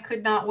 I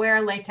could not wear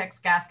a latex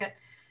gasket.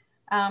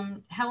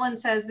 Helen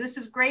says, this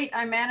is great.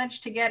 I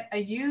managed to get a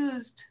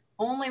used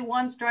only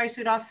once dry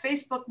suit off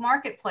Facebook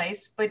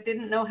Marketplace, but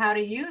didn't know how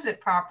to use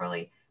it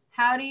properly.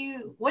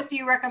 What do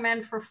you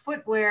recommend for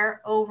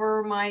footwear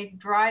over my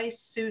dry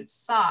suit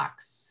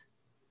socks?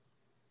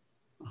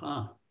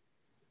 Well,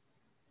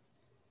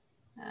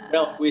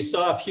 we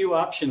saw a few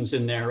options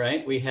in there,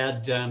 right? We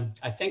had,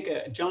 I think,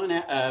 John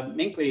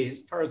Minkley,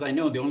 as far as I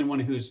know, the only one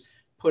who's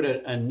put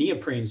a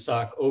neoprene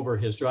sock over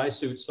his dry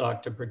suit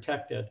sock to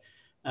protect it.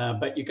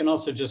 But you can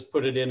also just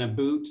put it in a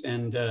boot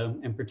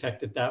and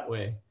protect it that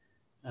way.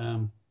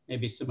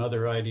 Maybe some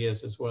other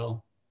ideas as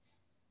well.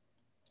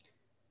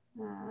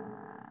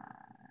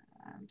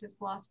 I've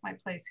just lost my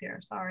place here,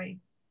 sorry.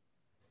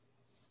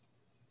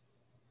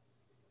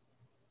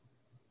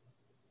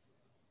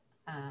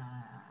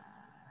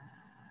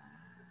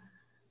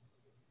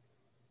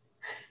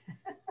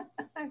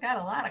 I've got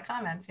a lot of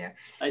comments here.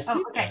 I see.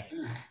 Oh, okay.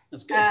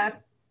 That's good.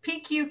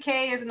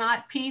 PQK is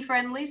not pee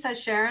friendly, says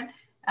Sharon.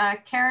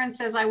 Karen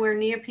says I wear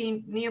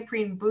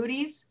neoprene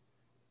booties.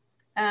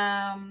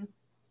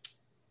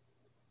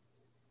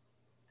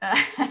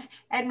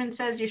 Edmund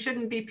says you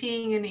shouldn't be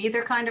peeing in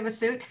either kind of a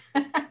suit.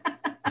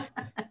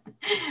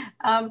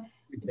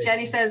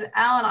 Jenny says,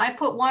 Alan, I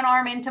put one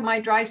arm into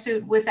my dry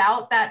suit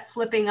without that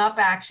flipping up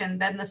action.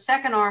 Then the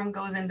second arm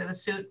goes into the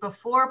suit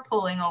before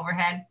pulling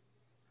overhead.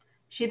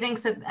 She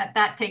thinks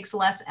that takes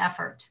less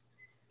effort.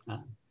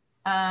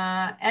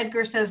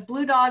 Edgar says,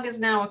 Blue Dog is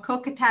now a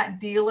Kokatat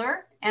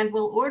dealer and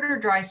will order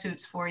dry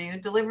suits for you.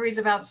 Delivery is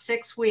about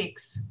 6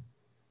 weeks.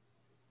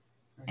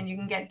 And you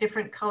can get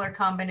different color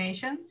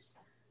combinations.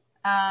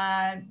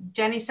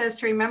 Jenny says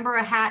to remember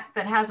a hat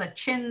that has a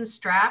chin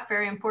strap,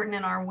 very important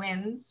in our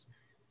winds.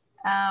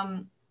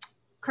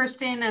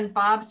 Kirsten and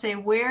Bob say,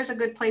 where's a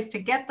good place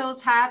to get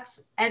those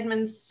hats?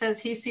 Edmund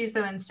says he sees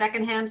them in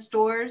secondhand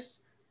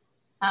stores.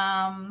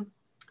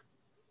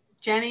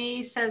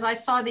 Jenny says, I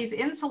saw these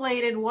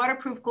insulated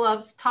waterproof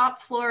gloves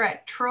top floor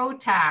at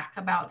Trotac,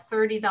 about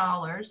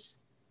 $30.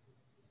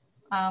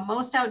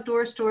 Most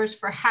outdoor stores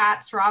for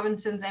hats,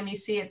 Robinson's,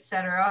 MEC,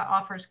 etc.,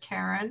 offers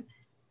Karen.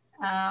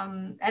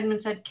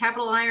 Edmund said,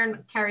 Capital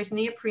Iron carries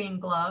neoprene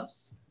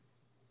gloves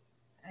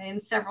in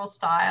several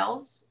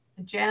styles.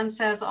 Jan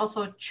says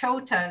also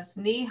Chota's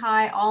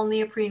knee-high all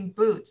neoprene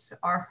boots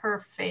are her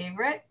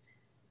favorite.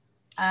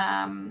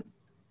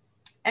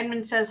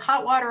 Edmund says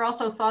hot water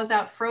also thaws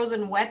out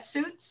frozen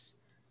wetsuits.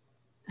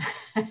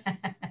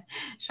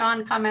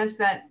 Sean comments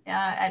that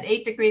at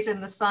 8 degrees in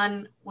the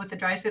sun with the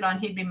dry suit on,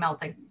 he'd be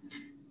melting.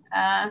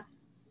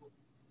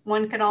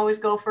 One can always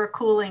go for a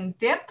cooling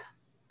dip.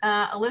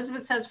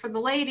 Elizabeth says for the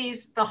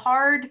ladies, the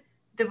hard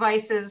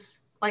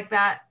devices like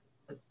that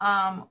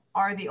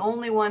are the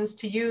only ones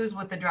to use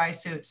with the dry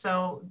suit.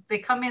 So they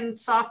come in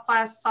soft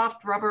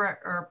rubber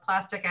or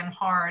plastic and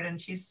hard,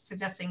 and she's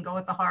suggesting go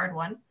with the hard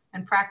one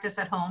and practice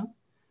at home.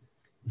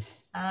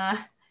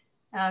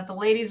 The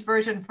ladies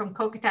version from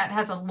Kokatat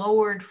has a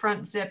lowered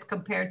front zip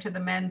compared to the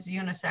men's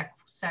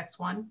unisex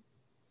one.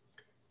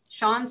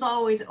 Sean's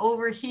always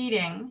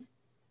overheating.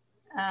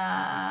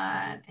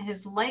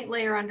 His light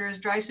layer under his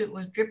dry suit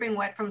was dripping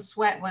wet from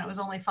sweat when it was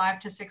only 5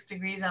 to 6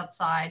 degrees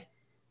outside.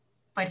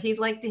 But he'd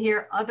like to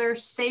hear other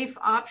safe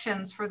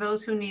options for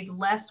those who need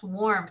less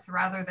warmth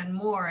rather than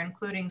more,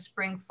 including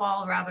spring,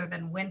 fall rather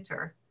than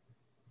winter.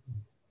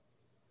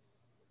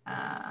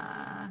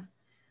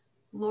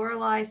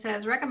 Lorelei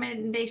says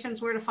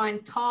recommendations were to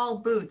find tall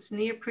boots,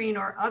 neoprene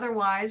or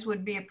otherwise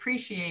would be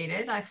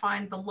appreciated. I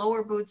find the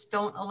lower boots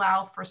don't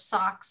allow for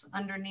socks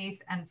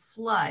underneath and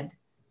flood.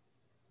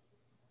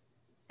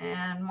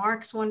 And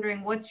Mark's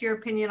wondering, what's your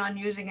opinion on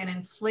using an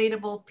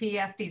inflatable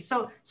PFD?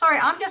 So sorry,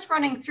 I'm just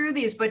running through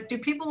these, but do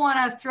people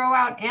want to throw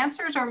out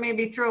answers or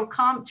maybe throw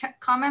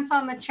comments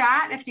on the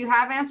chat if you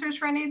have answers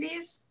for any of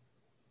these?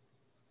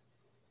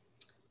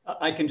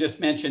 I can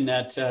just mention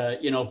that,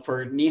 you know,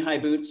 for knee-high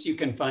boots, you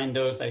can find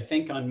those, I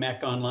think, on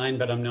MEC online,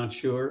 but I'm not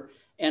sure.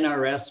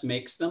 NRS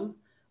makes them.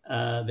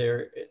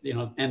 They're, you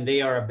know, and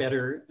they are a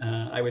better,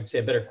 I would say,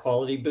 a better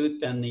quality boot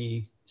than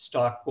the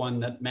stock one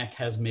that MEC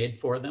has made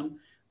for them.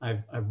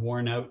 I've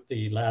worn out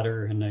the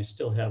latter and I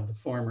still have the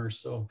former.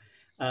 So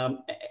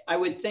I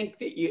would think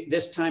that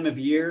this time of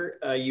year,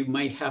 you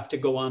might have to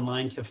go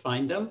online to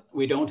find them.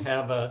 We don't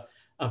have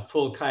a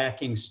full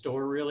kayaking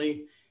store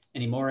really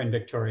anymore in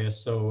Victoria.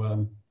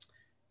 So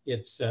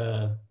it's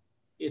a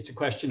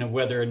question of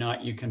whether or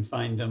not you can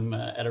find them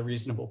at a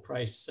reasonable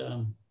price.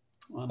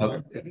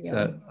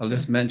 I'll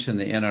just mention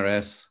the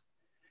NRS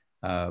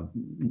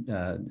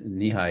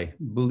knee-high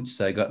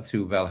boots I got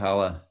through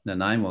Valhalla,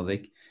 Nanaimo.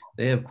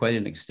 They have quite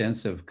an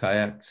extensive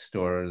kayak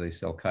store. They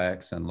sell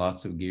kayaks and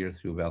lots of gear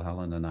through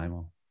Valhalla,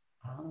 Nanaimo.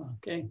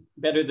 Okay,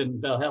 better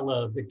than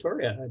Valhalla,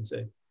 Victoria, I'd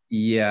say.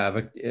 Yeah,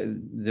 but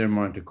they're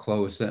more into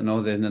clothes.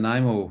 No, the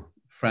Nanaimo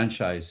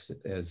franchise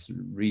has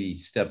really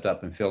stepped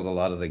up and filled a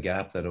lot of the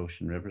gap that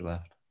Ocean River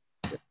left.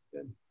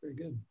 Good, very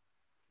good.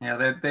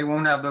 Yeah, they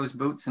won't have those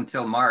boots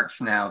until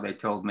March now, they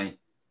told me.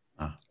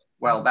 Ah.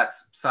 Well,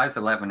 that's size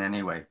 11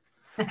 anyway.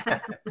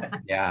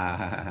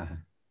 Yeah.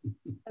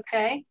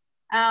 Okay.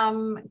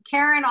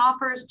 Karen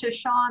offers to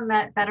Sean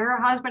that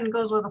her husband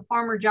goes with a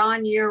Farmer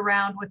John year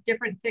round with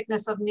different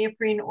thickness of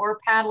neoprene or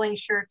paddling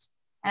shirts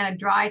and a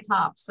dry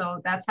top.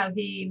 So that's how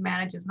he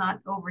manages not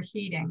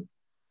overheating.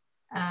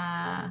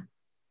 Let's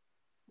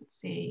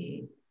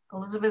see.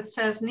 Elizabeth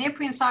says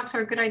neoprene socks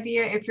are a good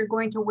idea if you're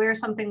going to wear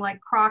something like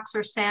Crocs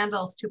or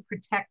sandals to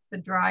protect the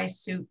dry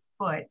suit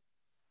foot.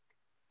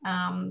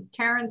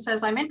 Karen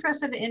says, I'm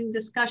interested in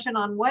discussion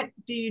on what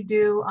do you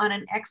do on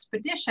an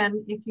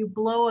expedition if you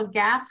blow a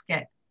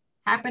gasket.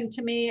 Happened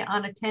to me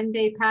on a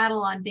 10-day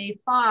paddle on day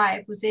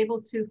 5, was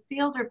able to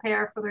field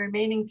repair for the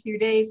remaining few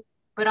days,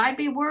 but I'd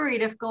be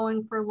worried if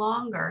going for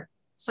longer.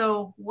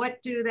 So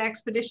what do the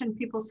expedition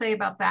people say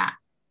about that?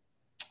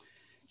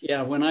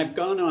 Yeah, when I've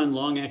gone on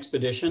long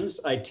expeditions,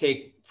 I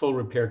take full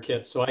repair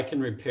kits. So I can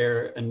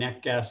repair a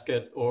neck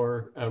gasket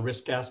or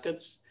wrist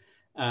gaskets.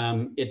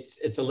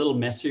 It's a little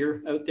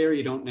messier out there.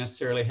 You don't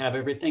necessarily have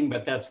everything,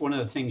 but that's one of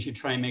the things you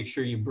try and make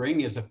sure you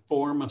bring is a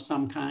form of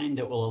some kind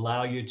that will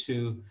allow you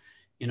to,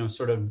 you know,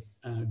 sort of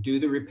do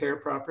the repair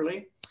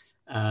properly.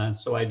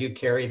 So I do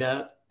carry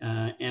that.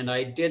 And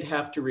I did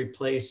have to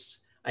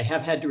I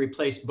have had to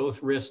replace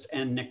both wrist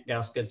and neck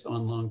gaskets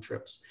on long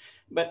trips.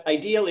 But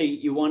ideally,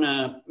 you want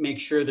to make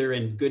sure they're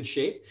in good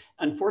shape.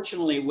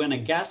 Unfortunately, when a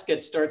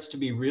gasket starts to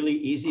be really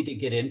easy to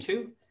get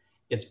into,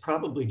 it's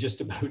probably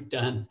just about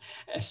done.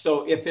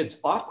 So if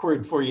it's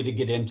awkward for you to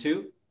get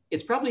into,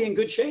 it's probably in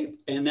good shape.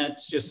 And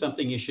that's just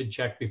something you should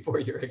check before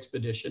your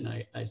expedition,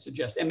 I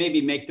suggest. And maybe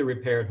make the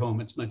repair at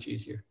home. It's much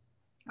easier.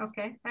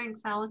 Okay,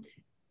 thanks, Alan.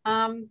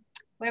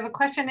 We have a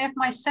question. If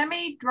my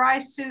semi-dry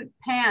suit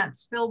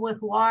pants fill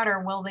with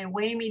water, will they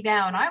weigh me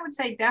down? I would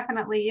say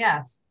definitely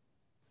yes.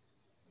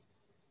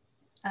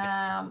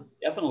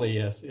 Definitely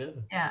yes, yeah.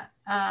 Yeah.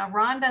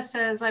 Rhonda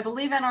says, I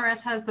believe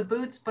NRS has the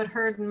boots, but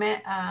heard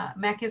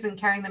MEC isn't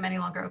carrying them any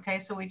longer. Okay,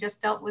 so we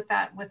just dealt with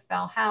that with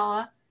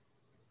Valhalla.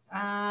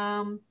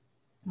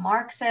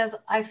 Mark says,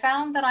 I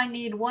found that I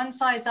need one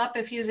size up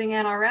if using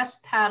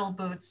NRS paddle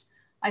boots.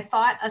 I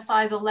thought a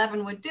size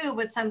 11 would do,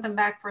 but sent them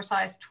back for a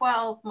size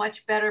 12,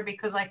 much better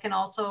because I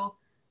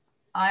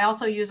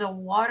also use a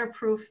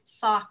waterproof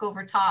sock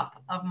over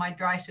top of my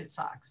dry suit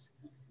socks.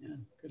 Yeah,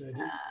 good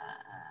idea.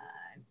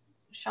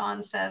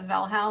 Sean says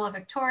Valhalla,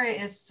 Victoria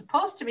is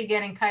supposed to be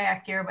getting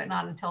kayak gear, but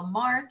not until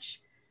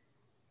March.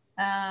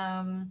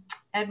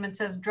 Edmund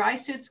says, dry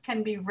suits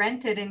can be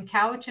rented in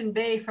Cowichan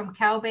Bay from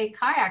Cow Bay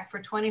Kayak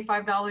for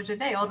 $25 a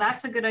day. Oh,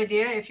 that's a good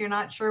idea if you're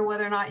not sure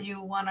whether or not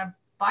you want to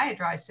buy a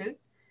dry suit.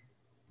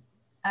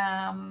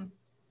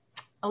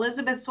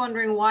 Elizabeth's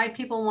wondering why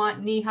people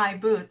want knee-high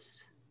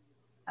boots.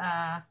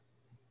 I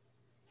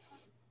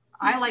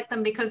like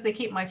them because they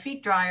keep my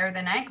feet drier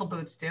than ankle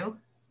boots do.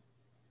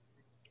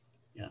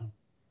 Yeah.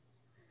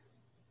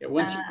 Yeah,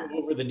 once you go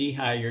over the knee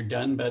high, you're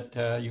done, but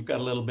you've got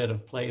a little bit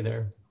of play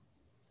there.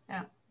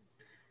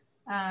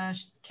 Yeah.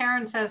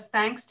 Karen says,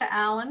 thanks to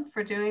Alan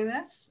for doing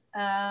this.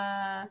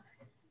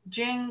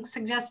 Jing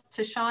suggests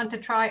to Sean to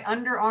try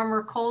Under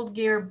Armour Cold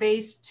Gear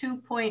Base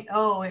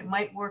 2.0. It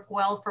might work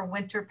well for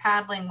winter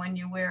paddling when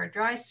you wear a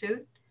dry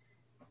suit.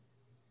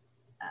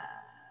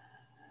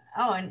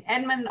 Oh, and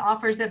Edmund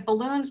offers that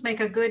balloons make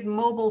a good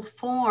mobile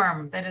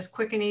form that is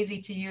quick and easy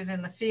to use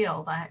in the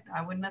field.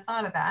 I wouldn't have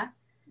thought of that.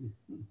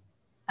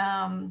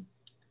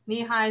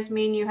 Knee highs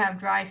mean you have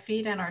dry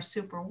feet and are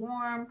super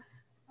warm.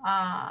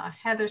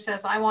 Heather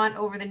says, I want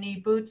over the knee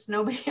boots.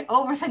 Nobody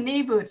over the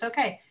knee boots.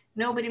 Okay.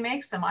 Nobody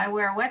makes them. I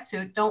wear a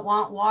wetsuit. Don't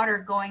want water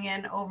going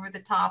in over the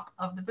top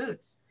of the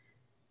boots.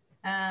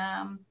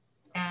 And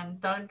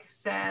Doug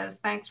says,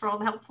 thanks for all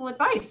the helpful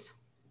advice.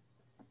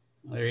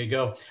 Well, there you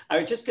go. I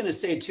was just going to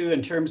say too,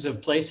 in terms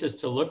of places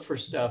to look for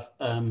stuff,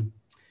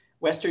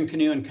 Western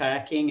Canoe and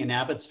Kayaking in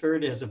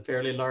Abbotsford is a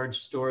fairly large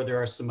store.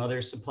 There are some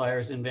other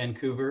suppliers in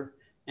Vancouver,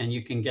 and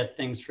you can get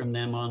things from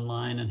them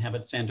online and have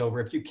it sent over.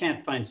 If you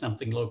can't find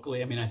something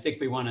locally, I mean, I think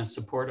we want to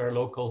support our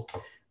local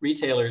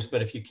retailers,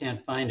 but if you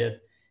can't find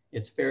it,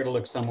 it's fair to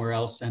look somewhere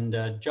else.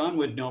 And John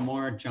would know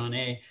more, John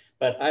A.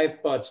 But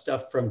I've bought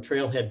stuff from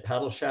Trailhead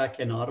Paddle Shack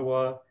in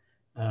Ottawa,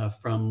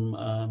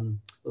 from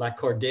La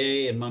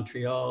Corday in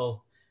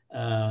Montreal.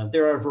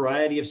 There are a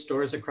variety of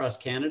stores across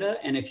Canada.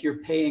 And if you're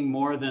paying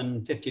more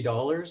than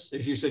 $50,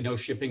 there's usually no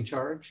shipping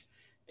charge.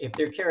 If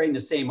they're carrying the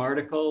same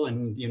article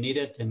and you need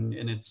it and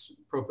it's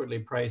appropriately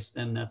priced,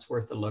 then that's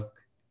worth a look.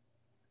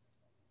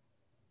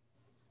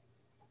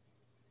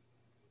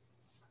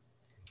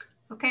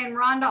 Okay, and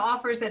Rhonda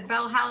offers that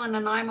Valhalla and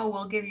Nanaimo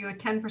will give you a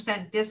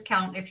 10%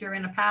 discount if you're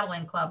in a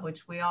paddling club,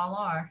 which we all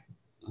are.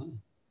 I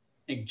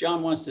think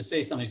John wants to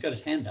say something. He's got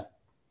his hand up.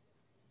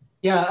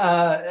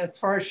 Yeah, as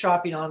far as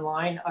shopping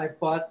online, I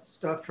bought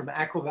stuff from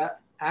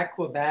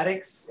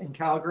Aquabatics in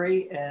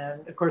Calgary.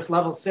 And of course,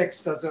 Level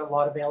 6 does a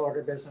lot of mail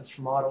order business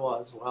from Ottawa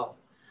as well.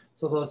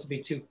 So those would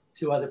be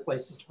two other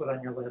places to put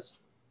on your list.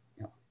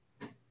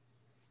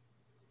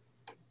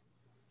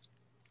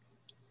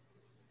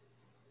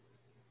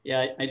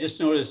 Yeah, I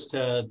just noticed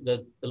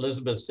that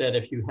Elizabeth said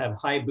if you have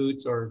high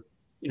boots or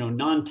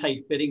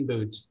non-tight fitting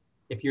boots,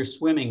 if you're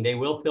swimming, they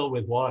will fill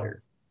with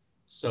water.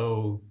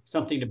 So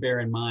something to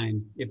bear in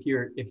mind. If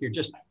you're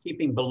just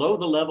keeping below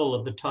the level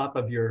of the top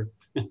of your,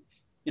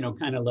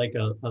 kind of like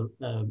a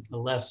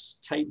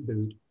less tight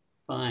boot,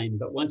 fine.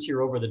 But once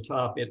you're over the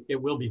top, it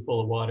will be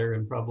full of water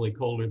and probably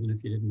colder than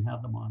if you didn't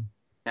have them on.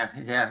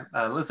 Yeah.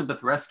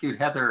 Elizabeth rescued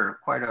Heather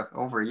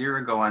over a year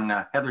ago, and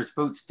Heather's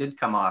boots did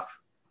come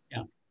off.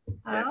 Yeah.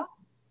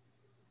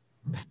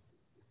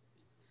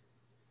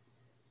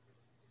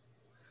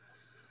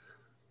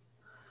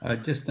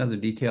 Just another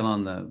detail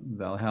on the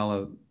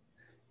Valhalla.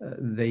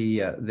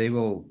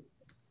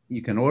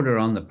 You can order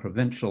on the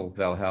provincial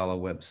Valhalla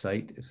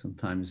website.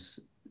 Sometimes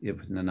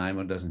if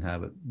Nanaimo doesn't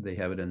have it, they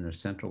have it in their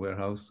central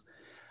warehouse.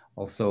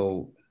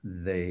 Also,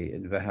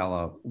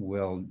 Valhalla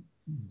will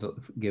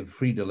give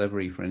free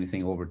delivery for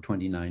anything over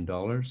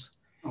 $29.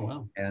 Oh,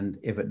 wow. And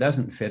if it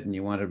doesn't fit and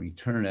you want to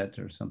return it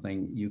or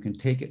something, you can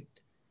take it,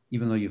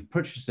 even though you've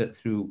purchased it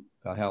through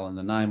Valhalla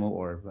Nanaimo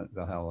or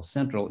Valhalla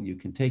Central, you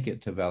can take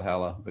it to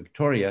Valhalla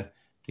Victoria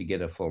to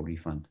get a full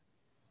refund.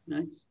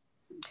 Nice.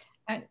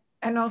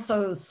 And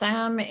also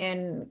Sam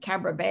in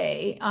Cabra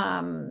Bay,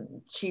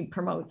 she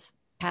promotes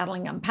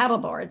paddling on paddle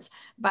boards,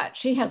 but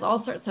she has all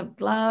sorts of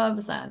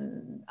gloves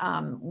and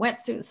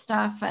wetsuit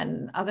stuff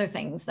and other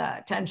things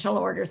and she'll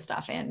order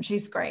stuff in.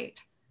 She's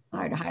great.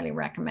 I'd highly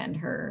recommend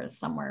her as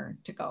somewhere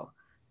to go.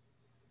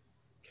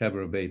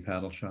 Cabra Bay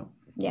Paddle Shop.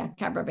 Yeah,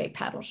 Cabra Bay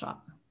Paddle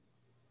Shop.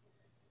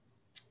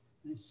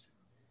 Nice.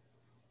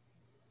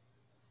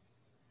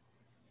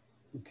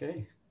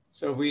 Okay.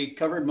 So have we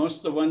covered most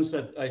of the ones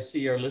that I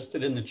see are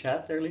listed in the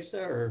chat there,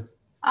 Lisa, or?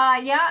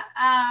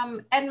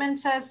 Edmund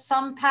says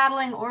some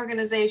paddling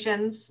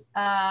organizations,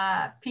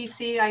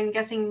 PC, I'm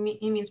guessing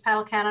he means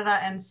Paddle Canada,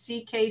 and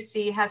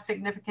CKC have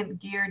significant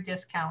gear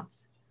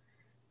discounts.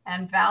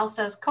 And Val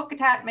says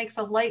Kokatat makes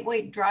a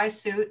lightweight dry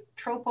suit,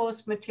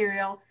 Tropos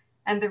material,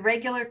 and the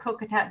regular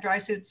Kokatat dry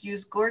suits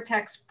use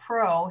Gore-Tex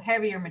Pro,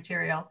 heavier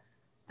material.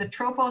 The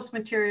Tropos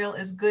material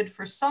is good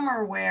for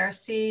summer wear.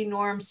 See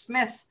Norm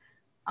Smith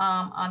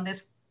on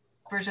this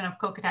version of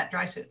Kokatat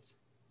dry suits.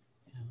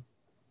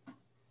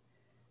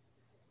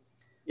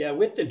 Yeah,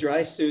 with the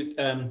dry suit,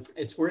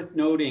 it's worth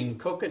noting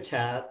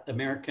Kokatat,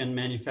 American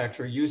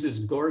manufacturer, uses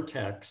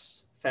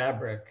Gore-Tex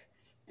fabric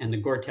and the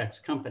Gore-Tex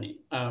company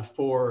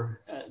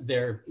for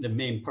the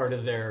main part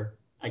of their,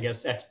 I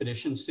guess,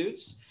 expedition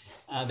suits.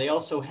 They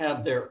also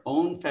have their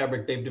own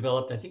fabric they've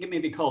developed. I think it may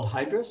be called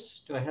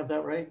Hydrus. Do I have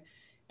that right?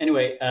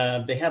 Anyway,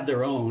 they have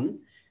their own.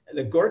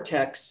 The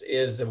Gore-Tex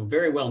is a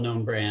very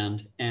well-known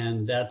brand,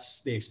 and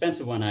that's the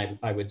expensive one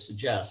I would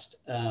suggest.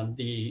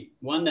 The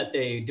one that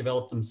they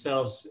developed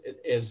themselves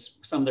is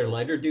some of their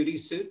lighter duty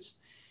suits.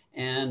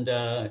 And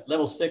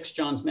level 6,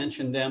 John's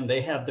mentioned them.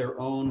 They have their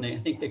own, I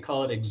think they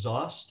call it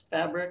exhaust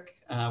fabric,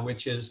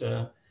 which is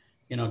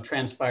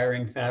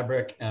transpiring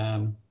fabric,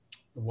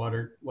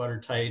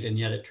 watertight, and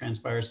yet it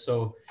transpires.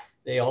 So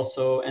they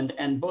also,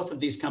 and both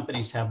of these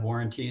companies have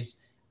warranties.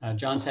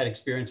 John's had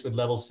experience with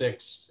level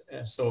 6,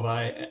 so have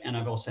I, and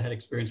I've also had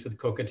experience with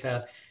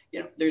Kokatat.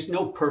 There's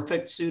no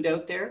perfect suit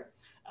out there,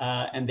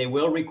 and they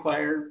will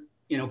require,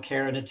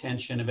 care and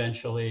attention,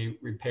 eventually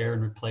repair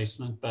and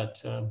replacement,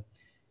 but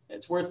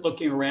it's worth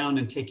looking around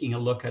and taking a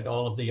look at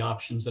all of the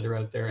options that are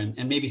out there,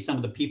 and maybe some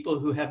of the people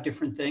who have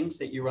different things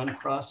that you run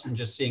across, and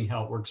just seeing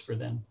how it works for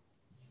them.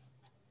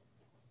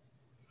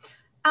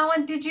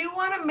 Alan, did you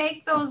want to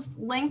make those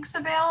links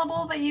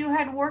available that you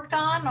had worked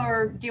on,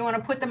 or do you want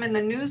to put them in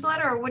the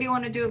newsletter, or what do you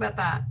want to do about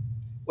that?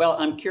 Well,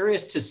 I'm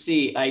curious to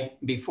see,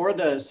 before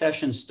the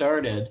session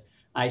started,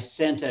 I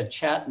sent a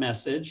chat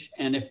message,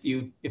 and if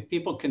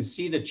people can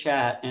see the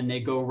chat and they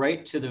go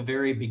right to the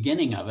very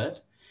beginning of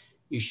it,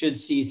 you should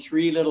see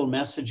 3 little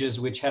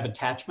messages which have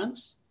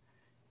attachments.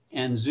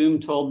 And Zoom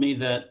told me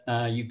that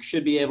you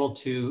should be able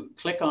to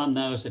click on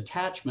those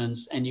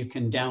attachments and you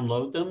can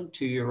download them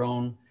to your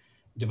own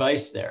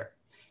device there.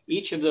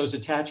 Each of those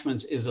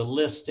attachments is a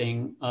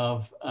listing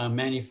of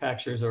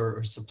manufacturers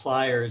or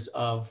suppliers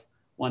of,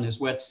 one is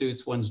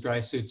wetsuits, one's dry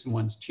suits, and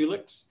one's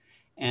tuliks.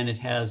 And it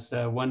has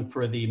one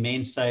for the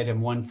main site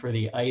and one for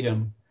the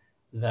item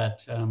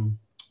that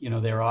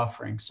they're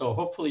offering. So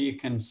hopefully you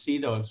can see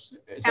those.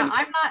 Yeah,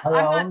 I'm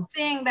not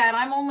seeing that.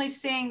 I'm only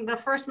seeing the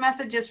first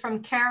messages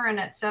from Karen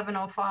at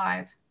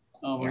 7:05.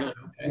 Oh, really?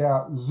 Okay.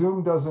 Yeah,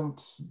 Zoom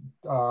doesn't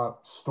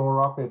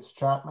store up its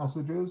chat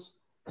messages.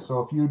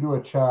 So if you do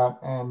a chat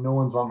and no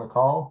one's on the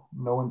call,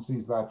 no one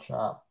sees that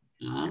chat.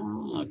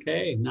 Oh,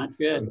 okay, not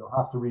good. So you'll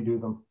have to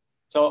redo them.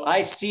 So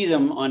I see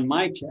them on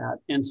my chat.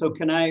 And so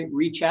can I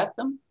re-chat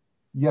them?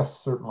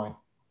 Yes, certainly.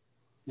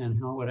 And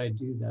how would I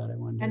do that, I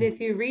wonder? And if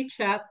you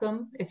re-chat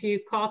them, if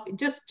you copy,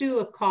 just do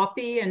a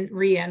copy and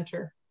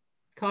re-enter.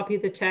 Copy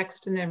the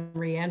text and then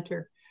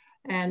re-enter.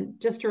 And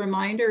just a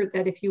reminder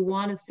that if you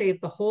want to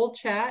save the whole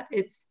chat,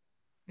 it's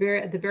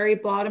at the very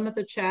bottom of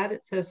the chat,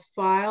 it says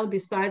file.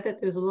 Beside that,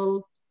 there's a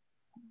little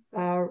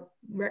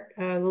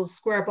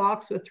square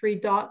box with 3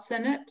 dots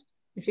in it.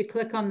 If you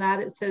click on that,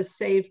 it says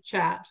save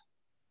chat.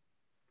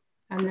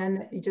 And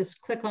then you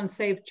just click on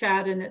save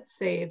chat and it's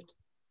saved,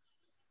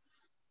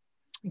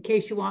 in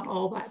case you want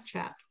all that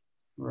chat.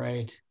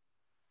 Right.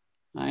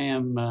 I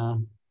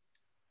am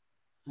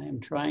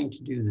trying to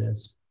do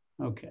this.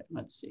 Okay,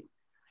 let's see.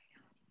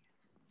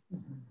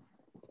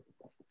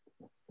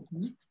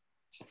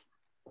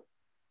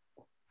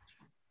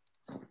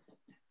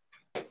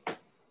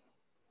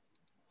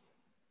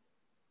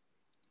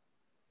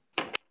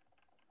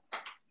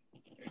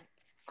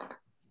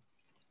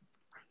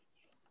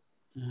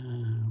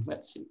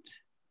 Wetsuit.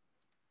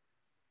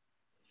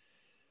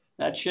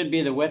 That should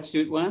be the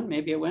wetsuit one.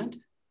 Maybe it went.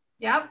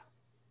 Yep.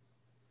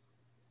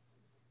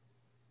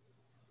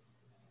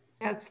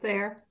 That's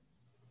there.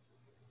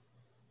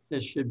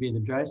 This should be the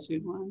dry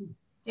suit one.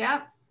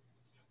 Yep.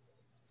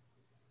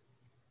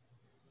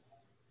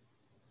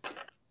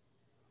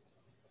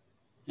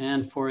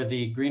 And for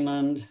the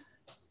Greenland,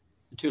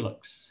 the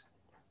tuliks.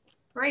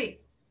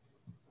 Great.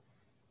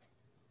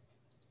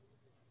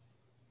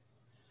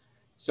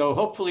 So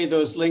hopefully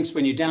those links,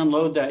 when you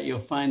download that, you'll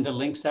find the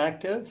links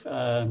active.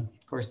 Of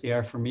course they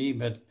are for me,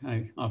 but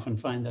I often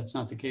find that's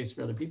not the case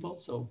for other people.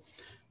 So,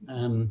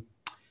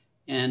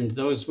 and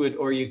those would,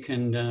 or you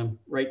can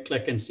right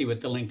click and see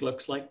what the link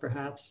looks like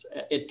perhaps.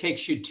 It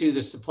takes you to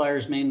the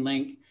supplier's main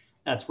link.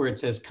 That's where it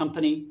says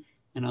company.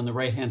 And on the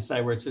right-hand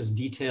side where it says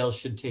details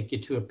should take you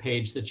to a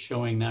page that's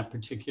showing that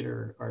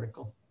particular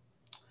article.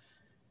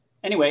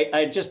 Anyway,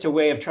 just a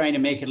way of trying to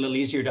make it a little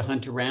easier to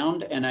hunt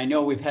around. And I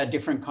know we've had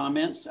different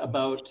comments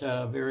about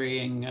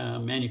varying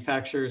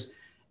manufacturers.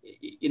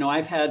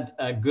 I've had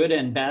good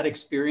and bad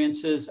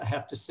experiences, I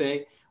have to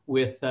say,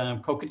 with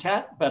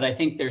Kokatat, but I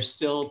think they're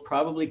still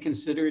probably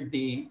considered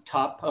the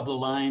top of the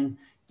line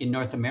in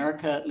North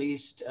America, at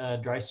least,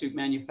 dry suit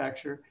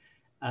manufacturer.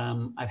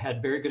 I've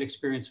had very good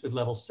experience with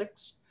level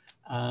 6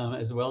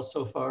 as well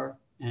so far.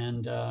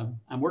 And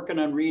I'm working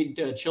on Reed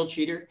Chill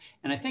Cheater.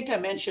 And I think I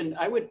mentioned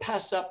I would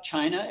pass up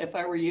China if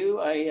I were you.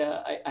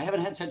 I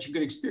haven't had such a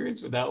good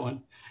experience with that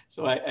one.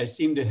 So I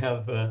seem to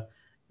have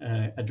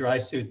a dry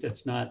suit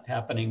that's not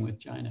happening with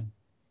China.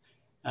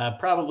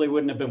 Probably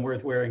wouldn't have been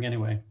worth wearing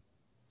anyway.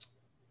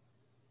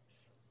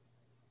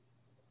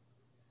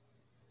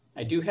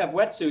 I do have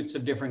wetsuits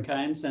of different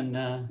kinds. And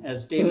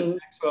as David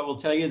Maxwell will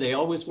tell you, they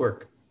always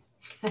work.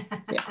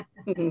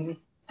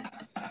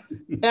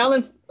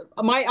 Alan,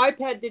 my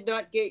iPad did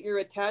not get your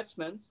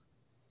attachments.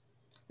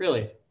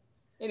 Really?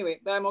 Anyway,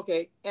 I'm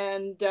okay.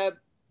 And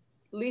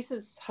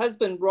Lisa's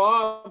husband,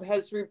 Rob,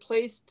 has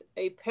replaced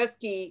a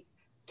pesky,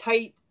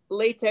 tight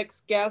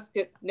latex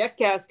gasket, neck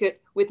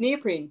gasket with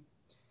neoprene.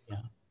 Yeah.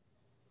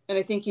 And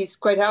I think he's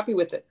quite happy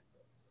with it.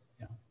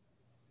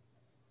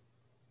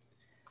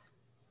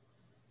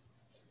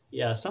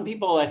 Yeah, some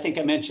people, I think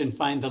I mentioned,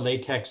 find the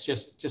latex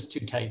just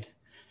too tight,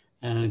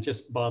 and it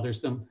just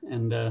bothers them.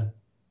 And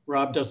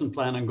Rob doesn't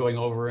plan on going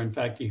over. In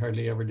fact, he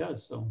hardly ever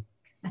does. So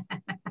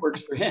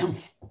works for him.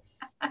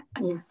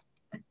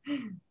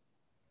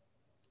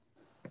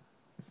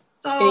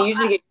 So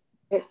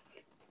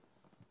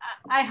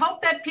I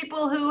hope that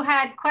people who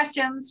had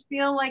questions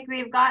feel like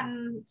they've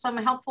gotten some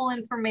helpful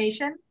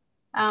information.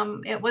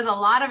 It was a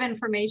lot of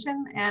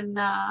information, and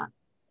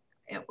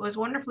it was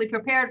wonderfully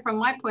prepared from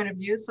my point of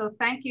view. So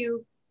thank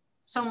you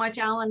so much,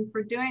 Alan,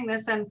 for doing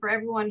this, and for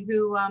everyone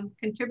who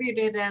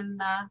contributed and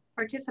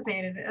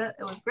participated. It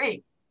was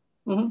great.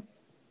 Mm-hmm.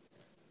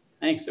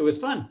 Thanks, it was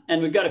fun.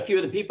 And we've got a few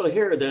of the people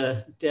here,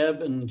 the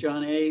Deb and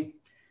John A.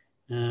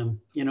 You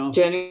know,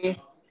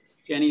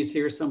 Jenny's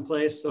here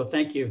someplace, so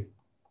thank you.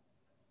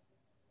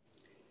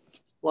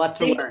 Lot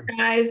to learn.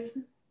 Guys.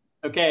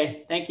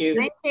 Okay, thank you.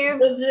 Thank you.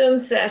 Good Zoom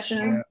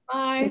session.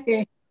 Bye.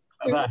 Okay.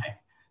 Bye-bye.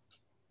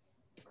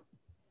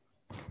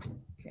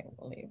 Okay,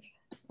 we'll leave.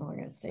 Oh, we're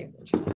going to save the chat.